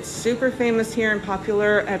Disneyland. It's super famous here and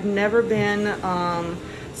popular. I've never been.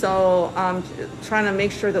 So I'm trying to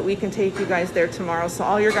make sure that we can take you guys there tomorrow. So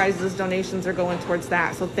all your guys' donations are going towards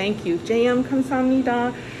that. So thank you. JM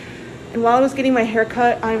감사합니다. And while I was getting my hair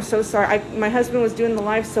cut, I'm so sorry. My husband was doing the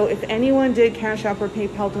live, so if anyone did CashApp or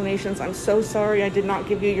PayPal donations, I'm so sorry I did not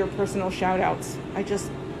give you your personal shout outs. I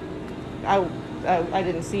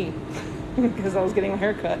didn't see because I was getting my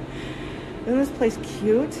hair cut. Isn't this place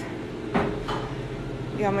cute?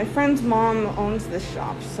 Yeah, my friend's mom owns this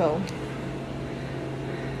shop, so.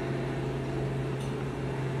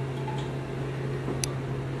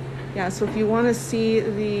 Yeah, so if you want to see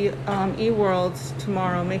the eWorlds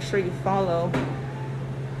tomorrow, make sure you follow.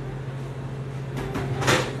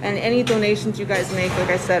 And any donations you guys make, like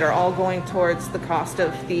I said, are all going towards the cost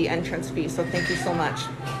of the entrance fee. So thank you so much.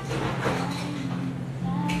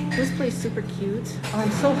 This place is super cute. Oh,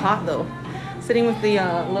 I'm so hot though. Sitting with the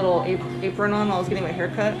little apron on while I was getting my hair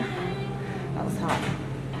cut. That was hot.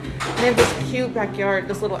 And they have this cute backyard,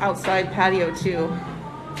 this little outside patio too,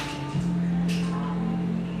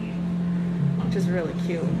 which is really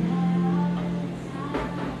cute.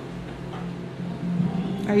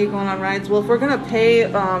 Are you going on rides? Well, if we're gonna pay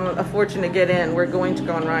a fortune to get in, we're going to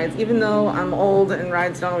go on rides. Even though I'm old and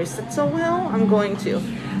rides don't always sit so well, I'm going to.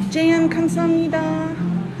 JM 감사합니다.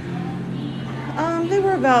 They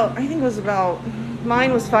were about, I think it was about,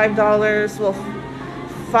 mine was $5, well,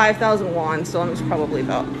 5,000 won, so it's probably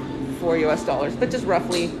about $4 US, but just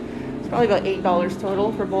roughly, it's probably about $8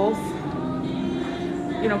 total for both.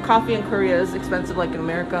 You know, coffee in Korea is expensive like in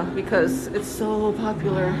America because it's so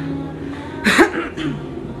popular.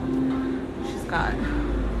 She's got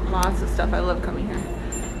lots of stuff. I love coming here.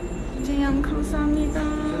 JM 감사합니다.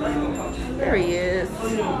 There he is.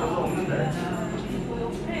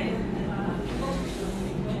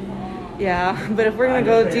 Yeah, but if we're gonna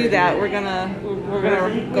go do that, we're gonna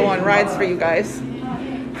go on rides for you guys.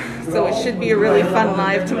 So it should be a really fun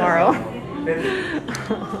live tomorrow.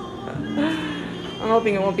 I'm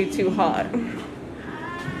hoping it won't be too hot.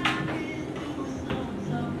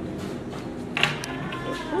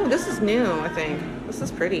 Oh, this is new, I think. This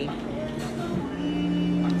is pretty.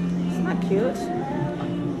 Isn't that cute?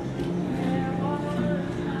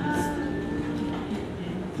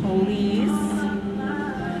 Police.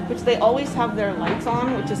 Which they always have their lights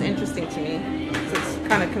on, which is interesting to me. So it's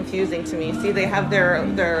kind of confusing to me. See, they have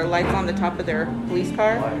their lights on the top of their police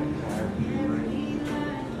car.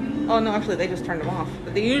 Oh no, actually they just turned them off.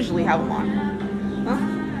 But they usually have them on. Huh?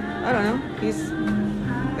 I don't know.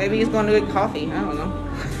 Maybe he's going to get coffee. I don't know.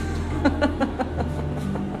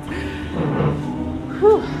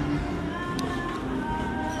 Whew.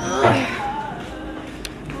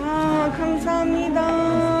 Oh, 감사합니다.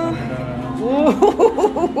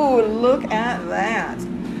 Ooh, look at that.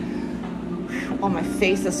 Oh, my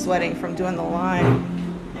face is sweating from doing the line.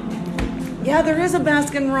 Yeah, there is a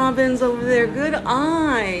Baskin Robbins over there. Good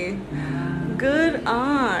eye. Good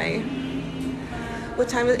eye. What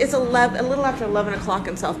time is it? It's 11, a little after 11 o'clock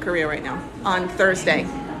in South Korea right now on Thursday.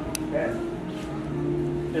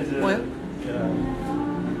 What?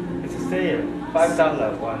 It's a sale.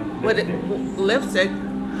 $5 one. What? Lipstick?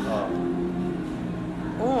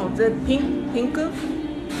 Oh, the pink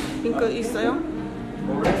있어요?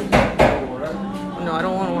 No, I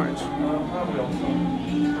don't want orange.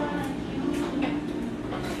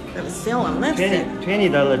 They have a sale on lipstick.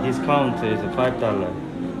 $20 discount is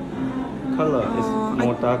 $5. Color is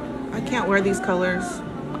more dark. I can't wear these colors.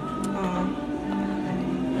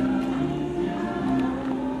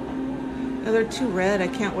 They're too red. I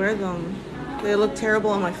can't wear them. They look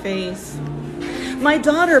terrible on my face. My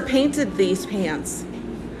daughter painted these pants.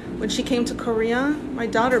 When she came to Korea, my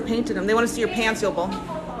daughter painted them. They want to see your pants, Yobo.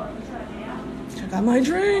 Check out my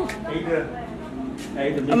drink.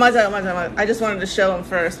 맞아. I just wanted to show him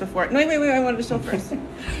first before. No, wait. I wanted to show first.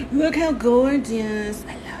 Look how gorgeous.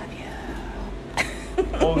 I love you.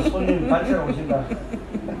 손님 반차로 오신다.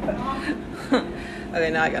 Okay,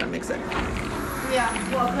 now I gotta mix it.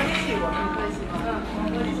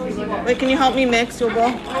 Wait, can you help me mix,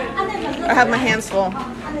 Yobo? I have my hands full.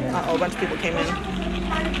 Uh-oh, a bunch of people came in.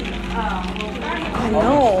 I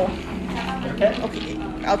know. Okay,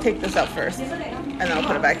 I'll take this out first, and then I'll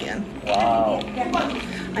put it back in. Wow.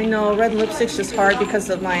 I know, red lipstick's just hard because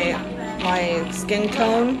of my skin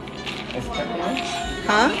tone.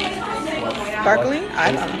 Huh? Sparkling?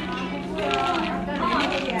 I don't know.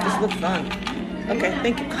 This looks fun. Okay,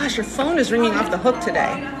 thank you. Gosh, your phone is ringing off the hook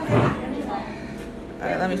today. All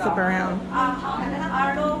right, let me flip around.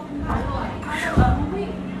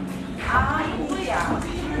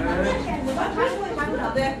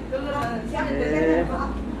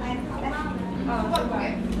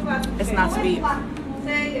 It's not sweet. I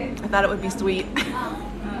thought it would be sweet.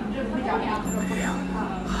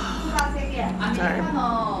 Sorry.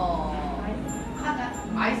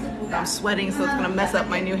 I'm sweating, so it's gonna mess up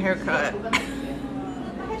my new haircut.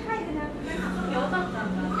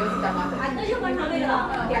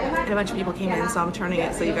 And a bunch of people came in, so I'm turning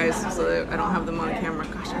it so you guys, so that I don't have them on camera.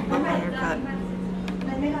 Gosh, I hate my haircut.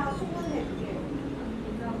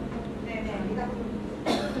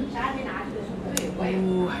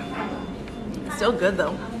 Ooh. Still good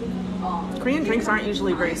though. Korean drinks aren't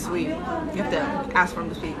usually very sweet. You have to ask for them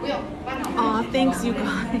to speak. Aw, thanks you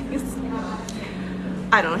guys.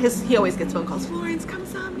 I don't know, he always gets phone calls. Florence,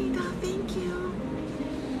 감사합니다, thank you.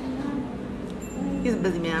 He's a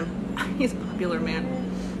busy man. He's a popular man.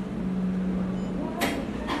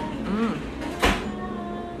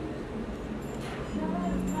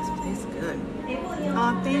 This tastes good.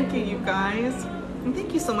 Aw, thank you, you guys. And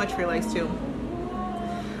thank you so much for your likes too.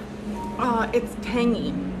 It's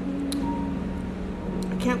tangy.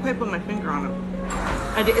 I can't quite put my finger on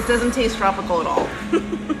it. It doesn't taste tropical at all.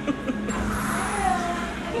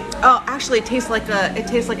 Oh, actually, it tastes like an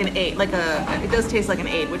aid. It does taste like an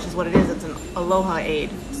aid, which is what it is. It's an aloha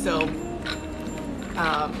aid. So,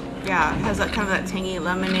 yeah, it has that kind of that tangy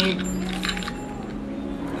lemonade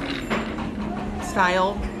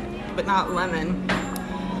style, but not lemon.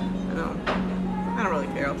 I don't really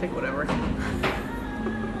care. I'll take whatever.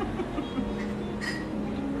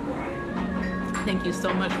 Thank you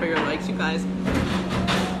so much for your likes, you guys.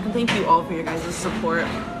 And thank you all for your guys' support.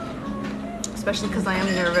 Especially because I am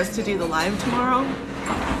nervous to do the live tomorrow.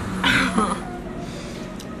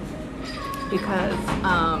 Because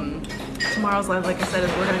tomorrow's live, like I said, is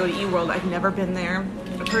we're gonna go to eWorld. I've never been there.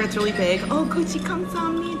 I've heard it's really big. Oh, Gucci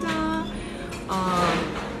감사합니다.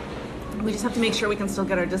 We just have to make sure we can still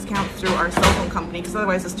get our discount through our cell phone company, because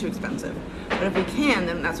otherwise it's too expensive. But if we can,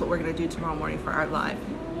 then that's what we're gonna do tomorrow morning for our live.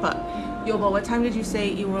 But Yobo, what time did you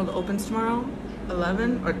say eWorld opens tomorrow?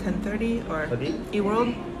 11 or 10:30 or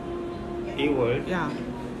eWorld? eWorld? Yeah.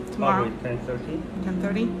 Tomorrow? 10:30.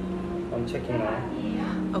 10:30? I'm checking now.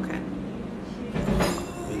 Okay.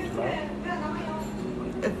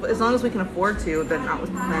 As long as we can afford to, then that was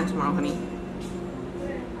planned tomorrow, honey.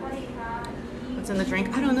 What's in the drink?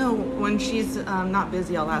 I don't know. When she's not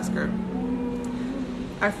busy, I'll ask her.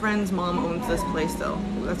 Our friend's mom owns this place, though.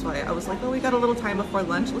 That's why I was like, oh, we got a little time before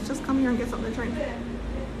lunch. Let's just come here and get something to drink.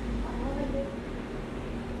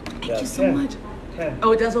 Thank you so much. 10.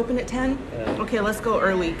 Oh, it does open at 10? Yeah. Okay, let's go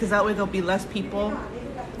early, because that way there'll be less people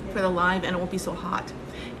for the live and it won't be so hot.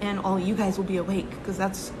 And all you guys will be awake, because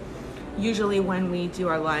that's usually when we do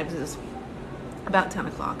our lives, is about 10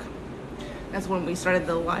 o'clock. That's when we started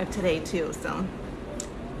the live today too, so.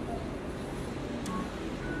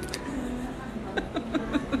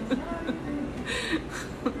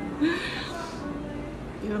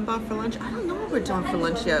 You haven't bought for lunch? I don't know what we're doing for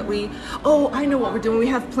lunch yet. Oh, I know what we're doing. We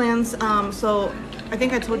have plans. So I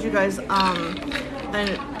think I told you guys,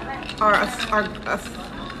 and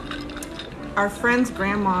our friend's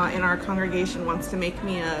grandma in our congregation wants to make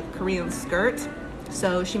me a Korean skirt.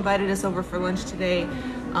 So she invited us over for lunch today,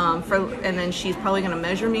 and then she's probably gonna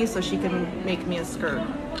measure me so she can make me a skirt.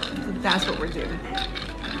 That's what we're doing,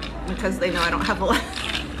 because they know I don't have a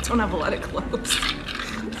lot of clothes.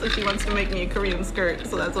 So she wants to make me a Korean skirt.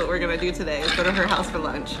 So that's what we're gonna do today, is go to her house for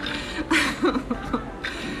lunch.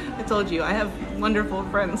 I told you, I have wonderful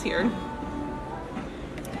friends here.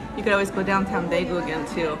 You could always go downtown Daegu again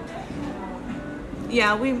too.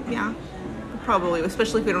 Yeah, probably,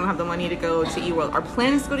 especially if we don't have the money to go to eWorld. Our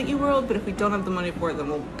plan is to go to eWorld, but if we don't have the money for it, then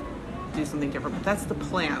we'll do something different. But that's the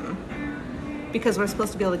plan, because we're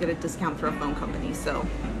supposed to be able to get a discount through a phone company, so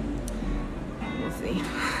we'll see.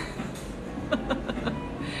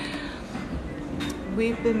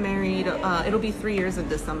 we've been married, it'll be 3 years in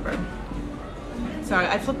December. Sorry,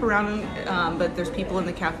 I flip around, but there's people in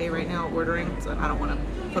the cafe right now ordering, so I don't want to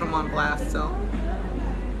put them on blast, so.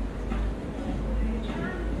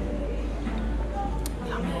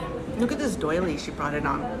 Yummy. Look at this doily she brought it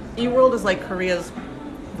on. eWorld is like Korea's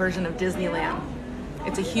version of Disneyland.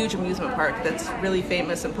 It's a huge amusement park that's really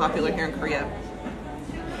famous and popular here in Korea.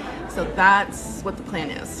 So that's what the plan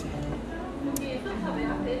is.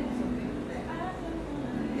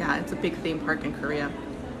 Yeah, it's a big theme park in Korea.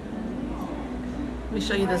 Let me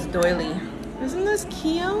show you this doily. Isn't this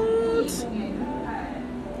cute?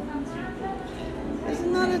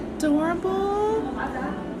 Isn't that adorable?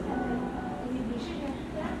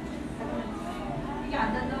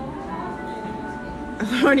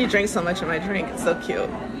 I've already drank so much of my drink. It's so cute.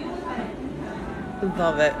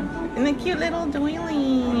 Love it. And the cute little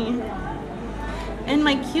doily. And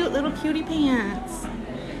my cute little cutie pants.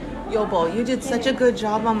 Yobo, you did such a good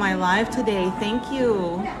job on my live today. Thank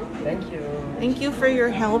you. Thank you. Thank you for your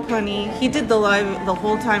help, honey. He did the live the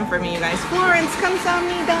whole time for me, you guys. Florence,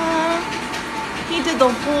 감사합니다. He did the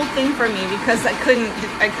whole thing for me because I couldn't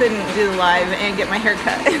do live and get my hair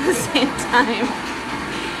cut at the same time.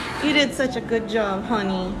 You did such a good job,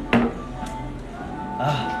 honey.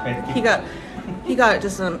 He got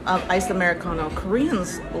just an iced Americano.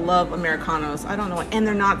 Koreans love Americanos. I don't know, and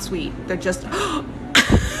they're not sweet. They're just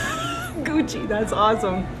Gucci. That's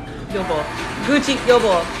awesome. Yobo, Gucci,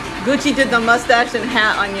 Yobo. Gucci did the mustache and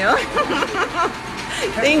hat on you.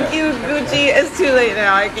 Thank you, Gucci. It's too late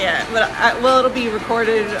now. I can't. But well, it'll be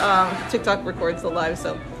recorded. TikTok records the live,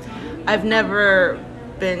 so I've never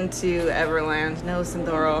been to Everland. No,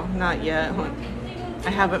 Sindoro, not yet.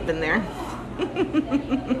 I haven't been there.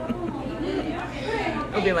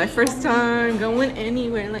 It'll be my first time going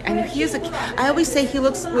anywhere. Like, and he is I always say he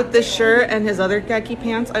looks with this shirt and his other khaki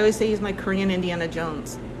pants. I always say he's my Korean Indiana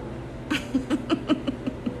Jones.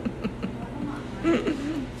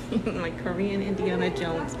 My Korean Indiana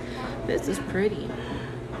Jones. This is pretty.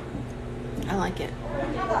 I like it.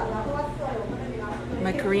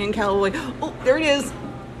 My Korean cowboy. Oh, there it is.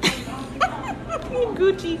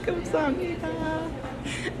 Gucci comes on.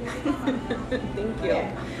 Thank you.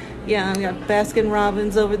 Yeah, we got Baskin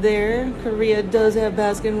Robbins over there. Korea does have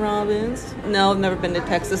Baskin Robbins. No, I've never been to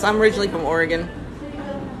Texas. I'm originally from Oregon.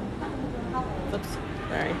 Oops,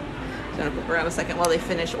 sorry. Just gonna flip around a second while they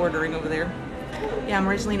finish ordering over there. Yeah, I'm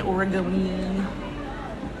originally an Oregonian.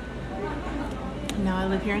 Now I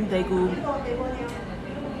live here in Daegu.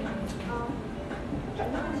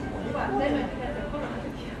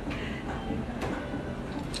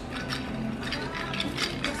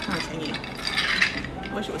 It's kind of tangy. I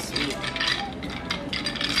wish it was sweet. I'm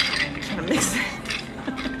trying to mix it.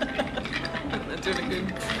 That's really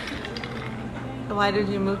good. Why did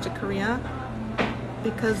you move to Korea?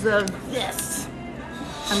 Because of this.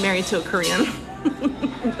 I'm married to a Korean.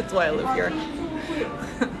 That's why I live here.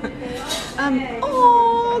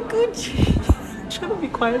 Oh, Gucci. I'm trying to be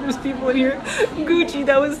quiet. There's people in here. Gucci,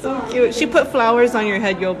 that was so cute. She put flowers on your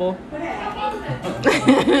head, Yobo.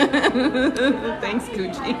 Thanks,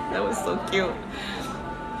 Gucci. That was so cute.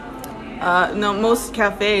 No, most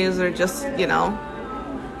cafes are just, you know,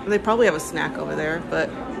 they probably have a snack over there, but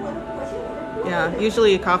yeah,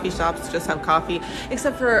 usually coffee shops just have coffee,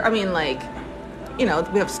 except for, I mean, like, you know,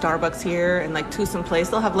 we have Starbucks here and like Tucson Place.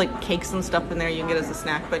 They'll have like cakes and stuff in there you can get as a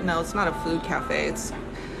snack, but no, it's not a food cafe. It's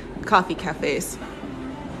coffee cafes.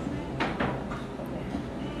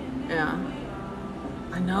 Yeah,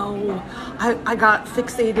 I know. I got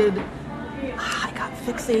fixated. I got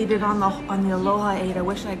fixated on the Aloha 8. I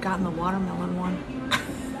wish I had gotten the watermelon one.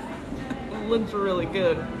 It looks really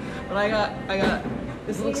good, but I got.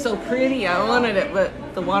 This looks so pretty. I wanted it, but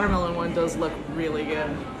the watermelon one does look really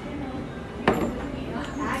good.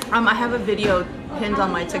 I have a video pinned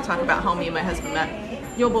on my TikTok about how me and my husband met.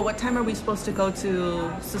 Yo, but what time are we supposed to go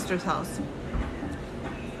to sister's house?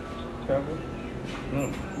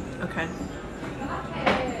 Okay.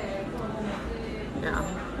 Yeah.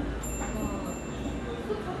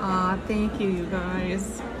 Aw, thank you, you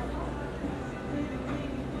guys.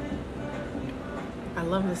 I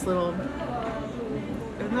love this little.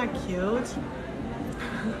 Isn't that cute?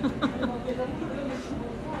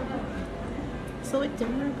 So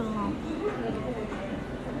adorable.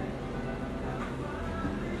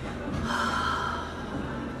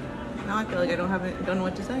 Now I feel like I don't know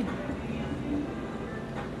what to say.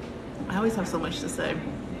 I always have so much to say.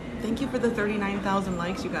 Thank you for the 39,000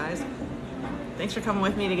 likes, you guys. Thanks for coming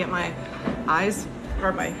with me to get my eyes,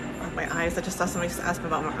 or my eyes. I just saw somebody ask me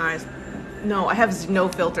about my eyes. No, I have no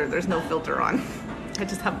filter. There's no filter on. I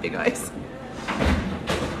just have big eyes.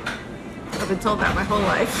 been told that my whole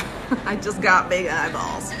life. I just got big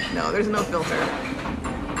eyeballs. No, there's no filter.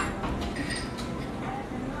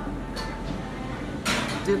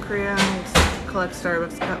 Do Koreans collect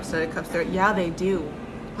Starbucks cups, studded cups there? Yeah, they do.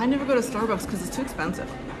 I never go to Starbucks because it's too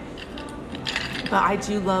expensive. But I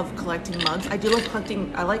do love collecting mugs. I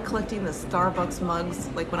like collecting the Starbucks mugs,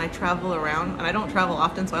 like when I travel around. And I don't travel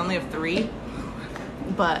often, so I only have 3.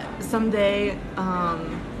 But someday,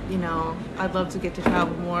 you know, I'd love to get to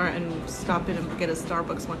travel more and stop in and get a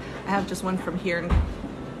Starbucks one. I have just one from here.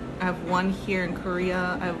 I have one here in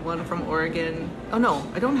Korea. I have one from Oregon. Oh no,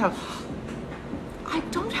 I don't have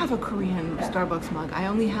a Korean Starbucks mug. I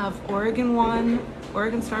only have Oregon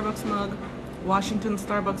Starbucks mug, Washington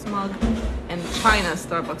Starbucks mug, and China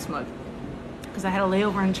Starbucks mug. Because I had a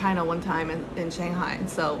layover in China one time in Shanghai, and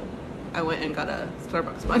so I went and got a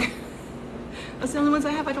Starbucks mug. That's the only ones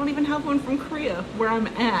I have. I don't even have one from Korea, where I'm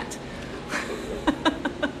at.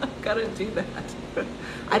 Gotta do that.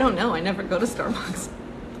 I don't know. I never go to Starbucks.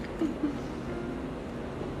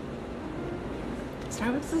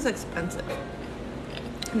 Starbucks is expensive.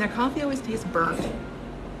 And their coffee always tastes burnt.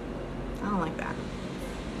 I don't like that.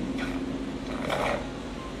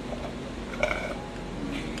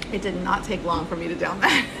 It did not take long for me to down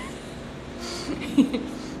that.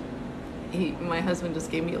 My husband just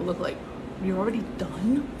gave me a look like, you're already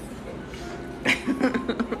done?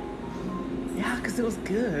 Yeah, because it was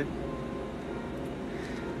good.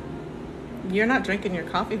 You're not drinking your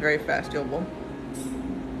coffee very fast, Yobo.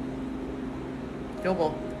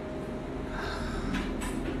 Yobo.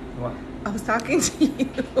 What? I was talking to you.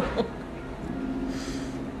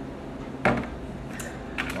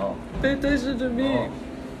 Oh. Pay attention to me. Oh.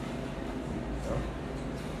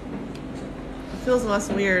 It feels less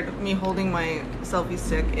weird, me holding my selfie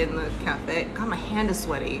stick in the cafe. God, my hand is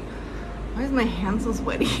sweaty. Why is my hand so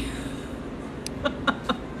sweaty?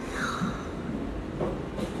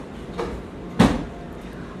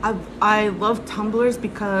 I love tumblers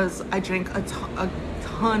because I drink a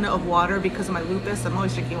ton of water because of my lupus. I'm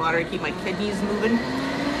always drinking water to keep my kidneys moving.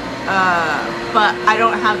 But I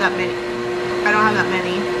don't have that many.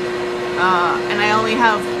 And I only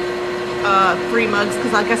have 3 mugs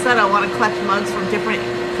because, like I said, I want to collect mugs from different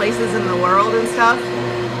places in the world and stuff.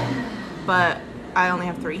 But I only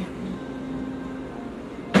have 3.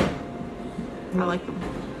 I like them.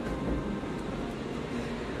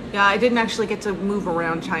 Yeah, I didn't actually get to move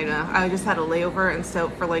around China. I just had a layover, and so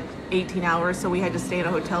for like 18 hours, so we had to stay in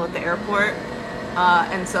a hotel at the airport.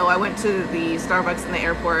 And so I went to the Starbucks in the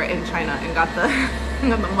airport in China and got the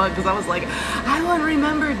mug because I was like, I want to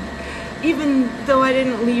remember, even though I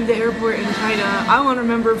didn't leave the airport in China, I want to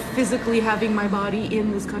remember physically having my body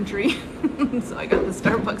in this country. So I got the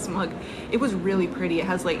Starbucks mug. It was really pretty. It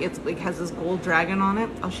has has this gold dragon on it.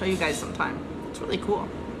 I'll show you guys sometime. It's really cool.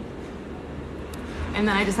 And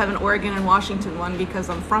then I just have an Oregon and Washington one because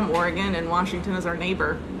I'm from Oregon and Washington is our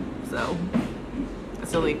neighbor. So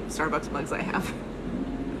that's the only Starbucks mugs I have.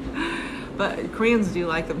 But Koreans do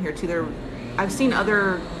like them here too. I've seen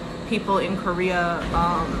other people in Korea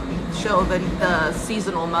show the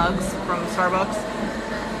seasonal mugs from Starbucks.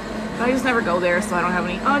 But I just never go there, so I don't have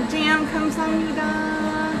any. Oh, damn, 감사합니다.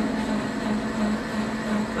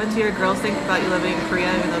 What do your girls think about you living in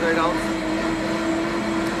Korea even though they're adults?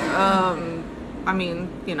 I mean,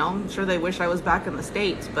 you know, I'm sure they wish I was back in the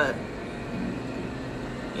States, but,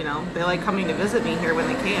 you know, they like coming to visit me here when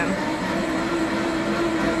they can.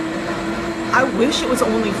 I wish it was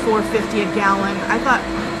only $4.50 a gallon. I thought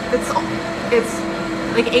it's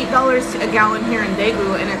like $8 a gallon here in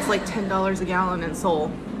Daegu, and it's like $10 a gallon in Seoul.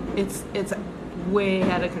 It's way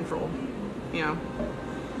out of control, you know.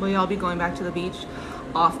 Will y'all be going back to the beach?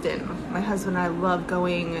 Often. My husband and I love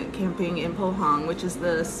going camping in Pohang, which is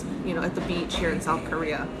this, you know, at the beach here in South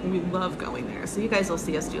Korea. We love going there. So you guys will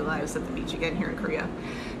see us do lives at the beach again here in Korea.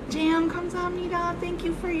 Jam 감사합니다. Thank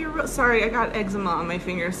you for your sorry, I got eczema on my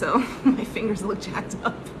fingers, so my fingers look jacked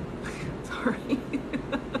up. Sorry.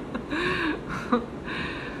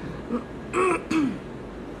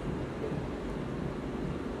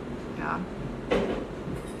 Yeah.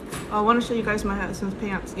 I want to show you guys my husband's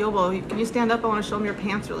pants. Yobo, can you stand up? I want to show him your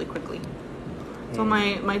pants really quickly. So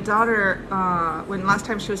my daughter, when last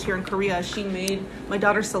time she was here in Korea, my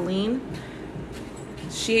daughter Celine,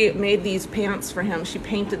 she made these pants for him. She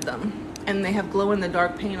painted them, and they have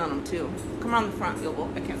glow-in-the-dark paint on them too. Come around the front, Yobo.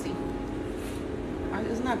 I can't see.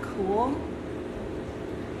 Isn't that cool?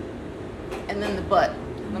 And then the butt.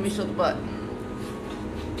 Let me show the butt.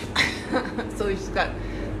 So she's got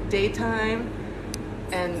daytime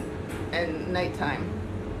and nighttime.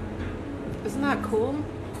 Isn't that cool?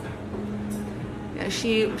 Yeah,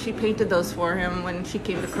 she painted those for him when she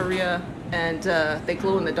came to Korea and they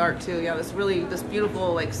glow in the dark too. Yeah, this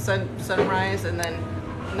beautiful like sunrise and then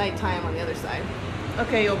nighttime on the other side.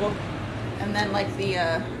 Okay, Yobo. And then like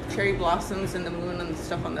the cherry blossoms and the moon and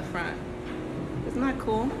stuff on the front. Isn't that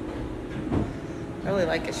cool? I really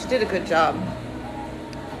like it. She did a good job.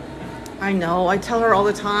 I know, I tell her all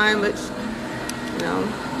the time, but you know,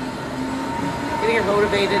 getting her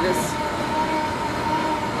motivated is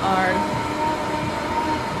hard.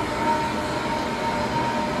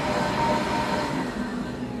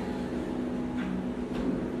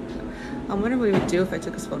 I wonder what he would do if I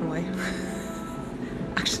took his phone away.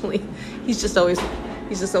 Actually, he's just always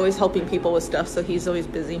helping people with stuff, so he's always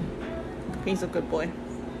busy. He's a good boy.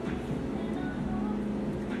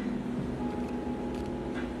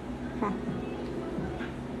 Huh.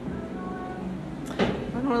 I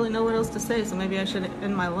don't really know what else to say, so maybe I should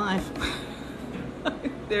end my life.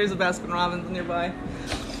 There's a Baskin Robbins nearby.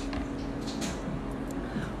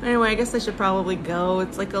 Anyway, I guess I should probably go.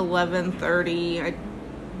 It's like 11:30. I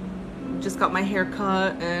just got my hair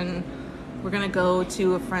cut and we're gonna go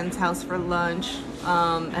to a friend's house for lunch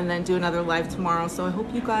and then do another live tomorrow. So I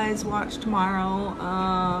hope you guys watch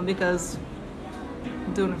tomorrow because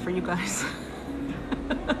I'm doing it for you guys.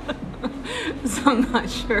 So I'm not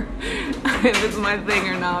sure if it's my thing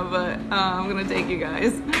or not, but I'm gonna take you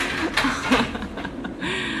guys.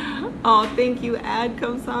 Oh, thank you, Ad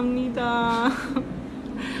Kamsamnida.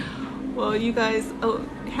 Well, you guys,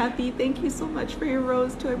 Happy, thank you so much for your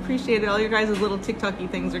rose too. I appreciate it. All your guys' little TikTok-y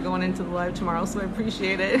things are going into the live tomorrow, so I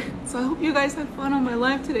appreciate it. So I hope you guys had fun on my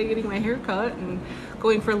live today, getting my hair cut and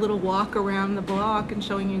going for a little walk around the block and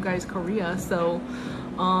showing you guys Korea. So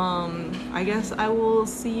I guess I will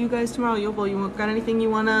see you guys tomorrow. Yobo, you got anything you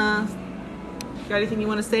wanna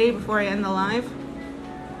say before I end the live?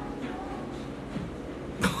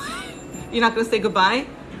 You're not gonna say goodbye?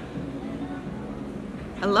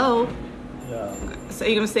 Hello? Yeah. So are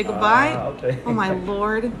you gonna say goodbye? Okay. Oh my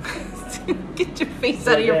lord. Get your face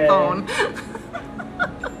out of your phone.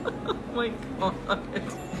 Oh my god.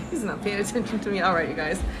 He's not paying attention to me. Alright, you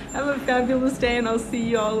guys. Have a fabulous day and I'll see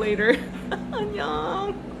you all later.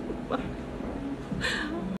 Annyeong. Bye.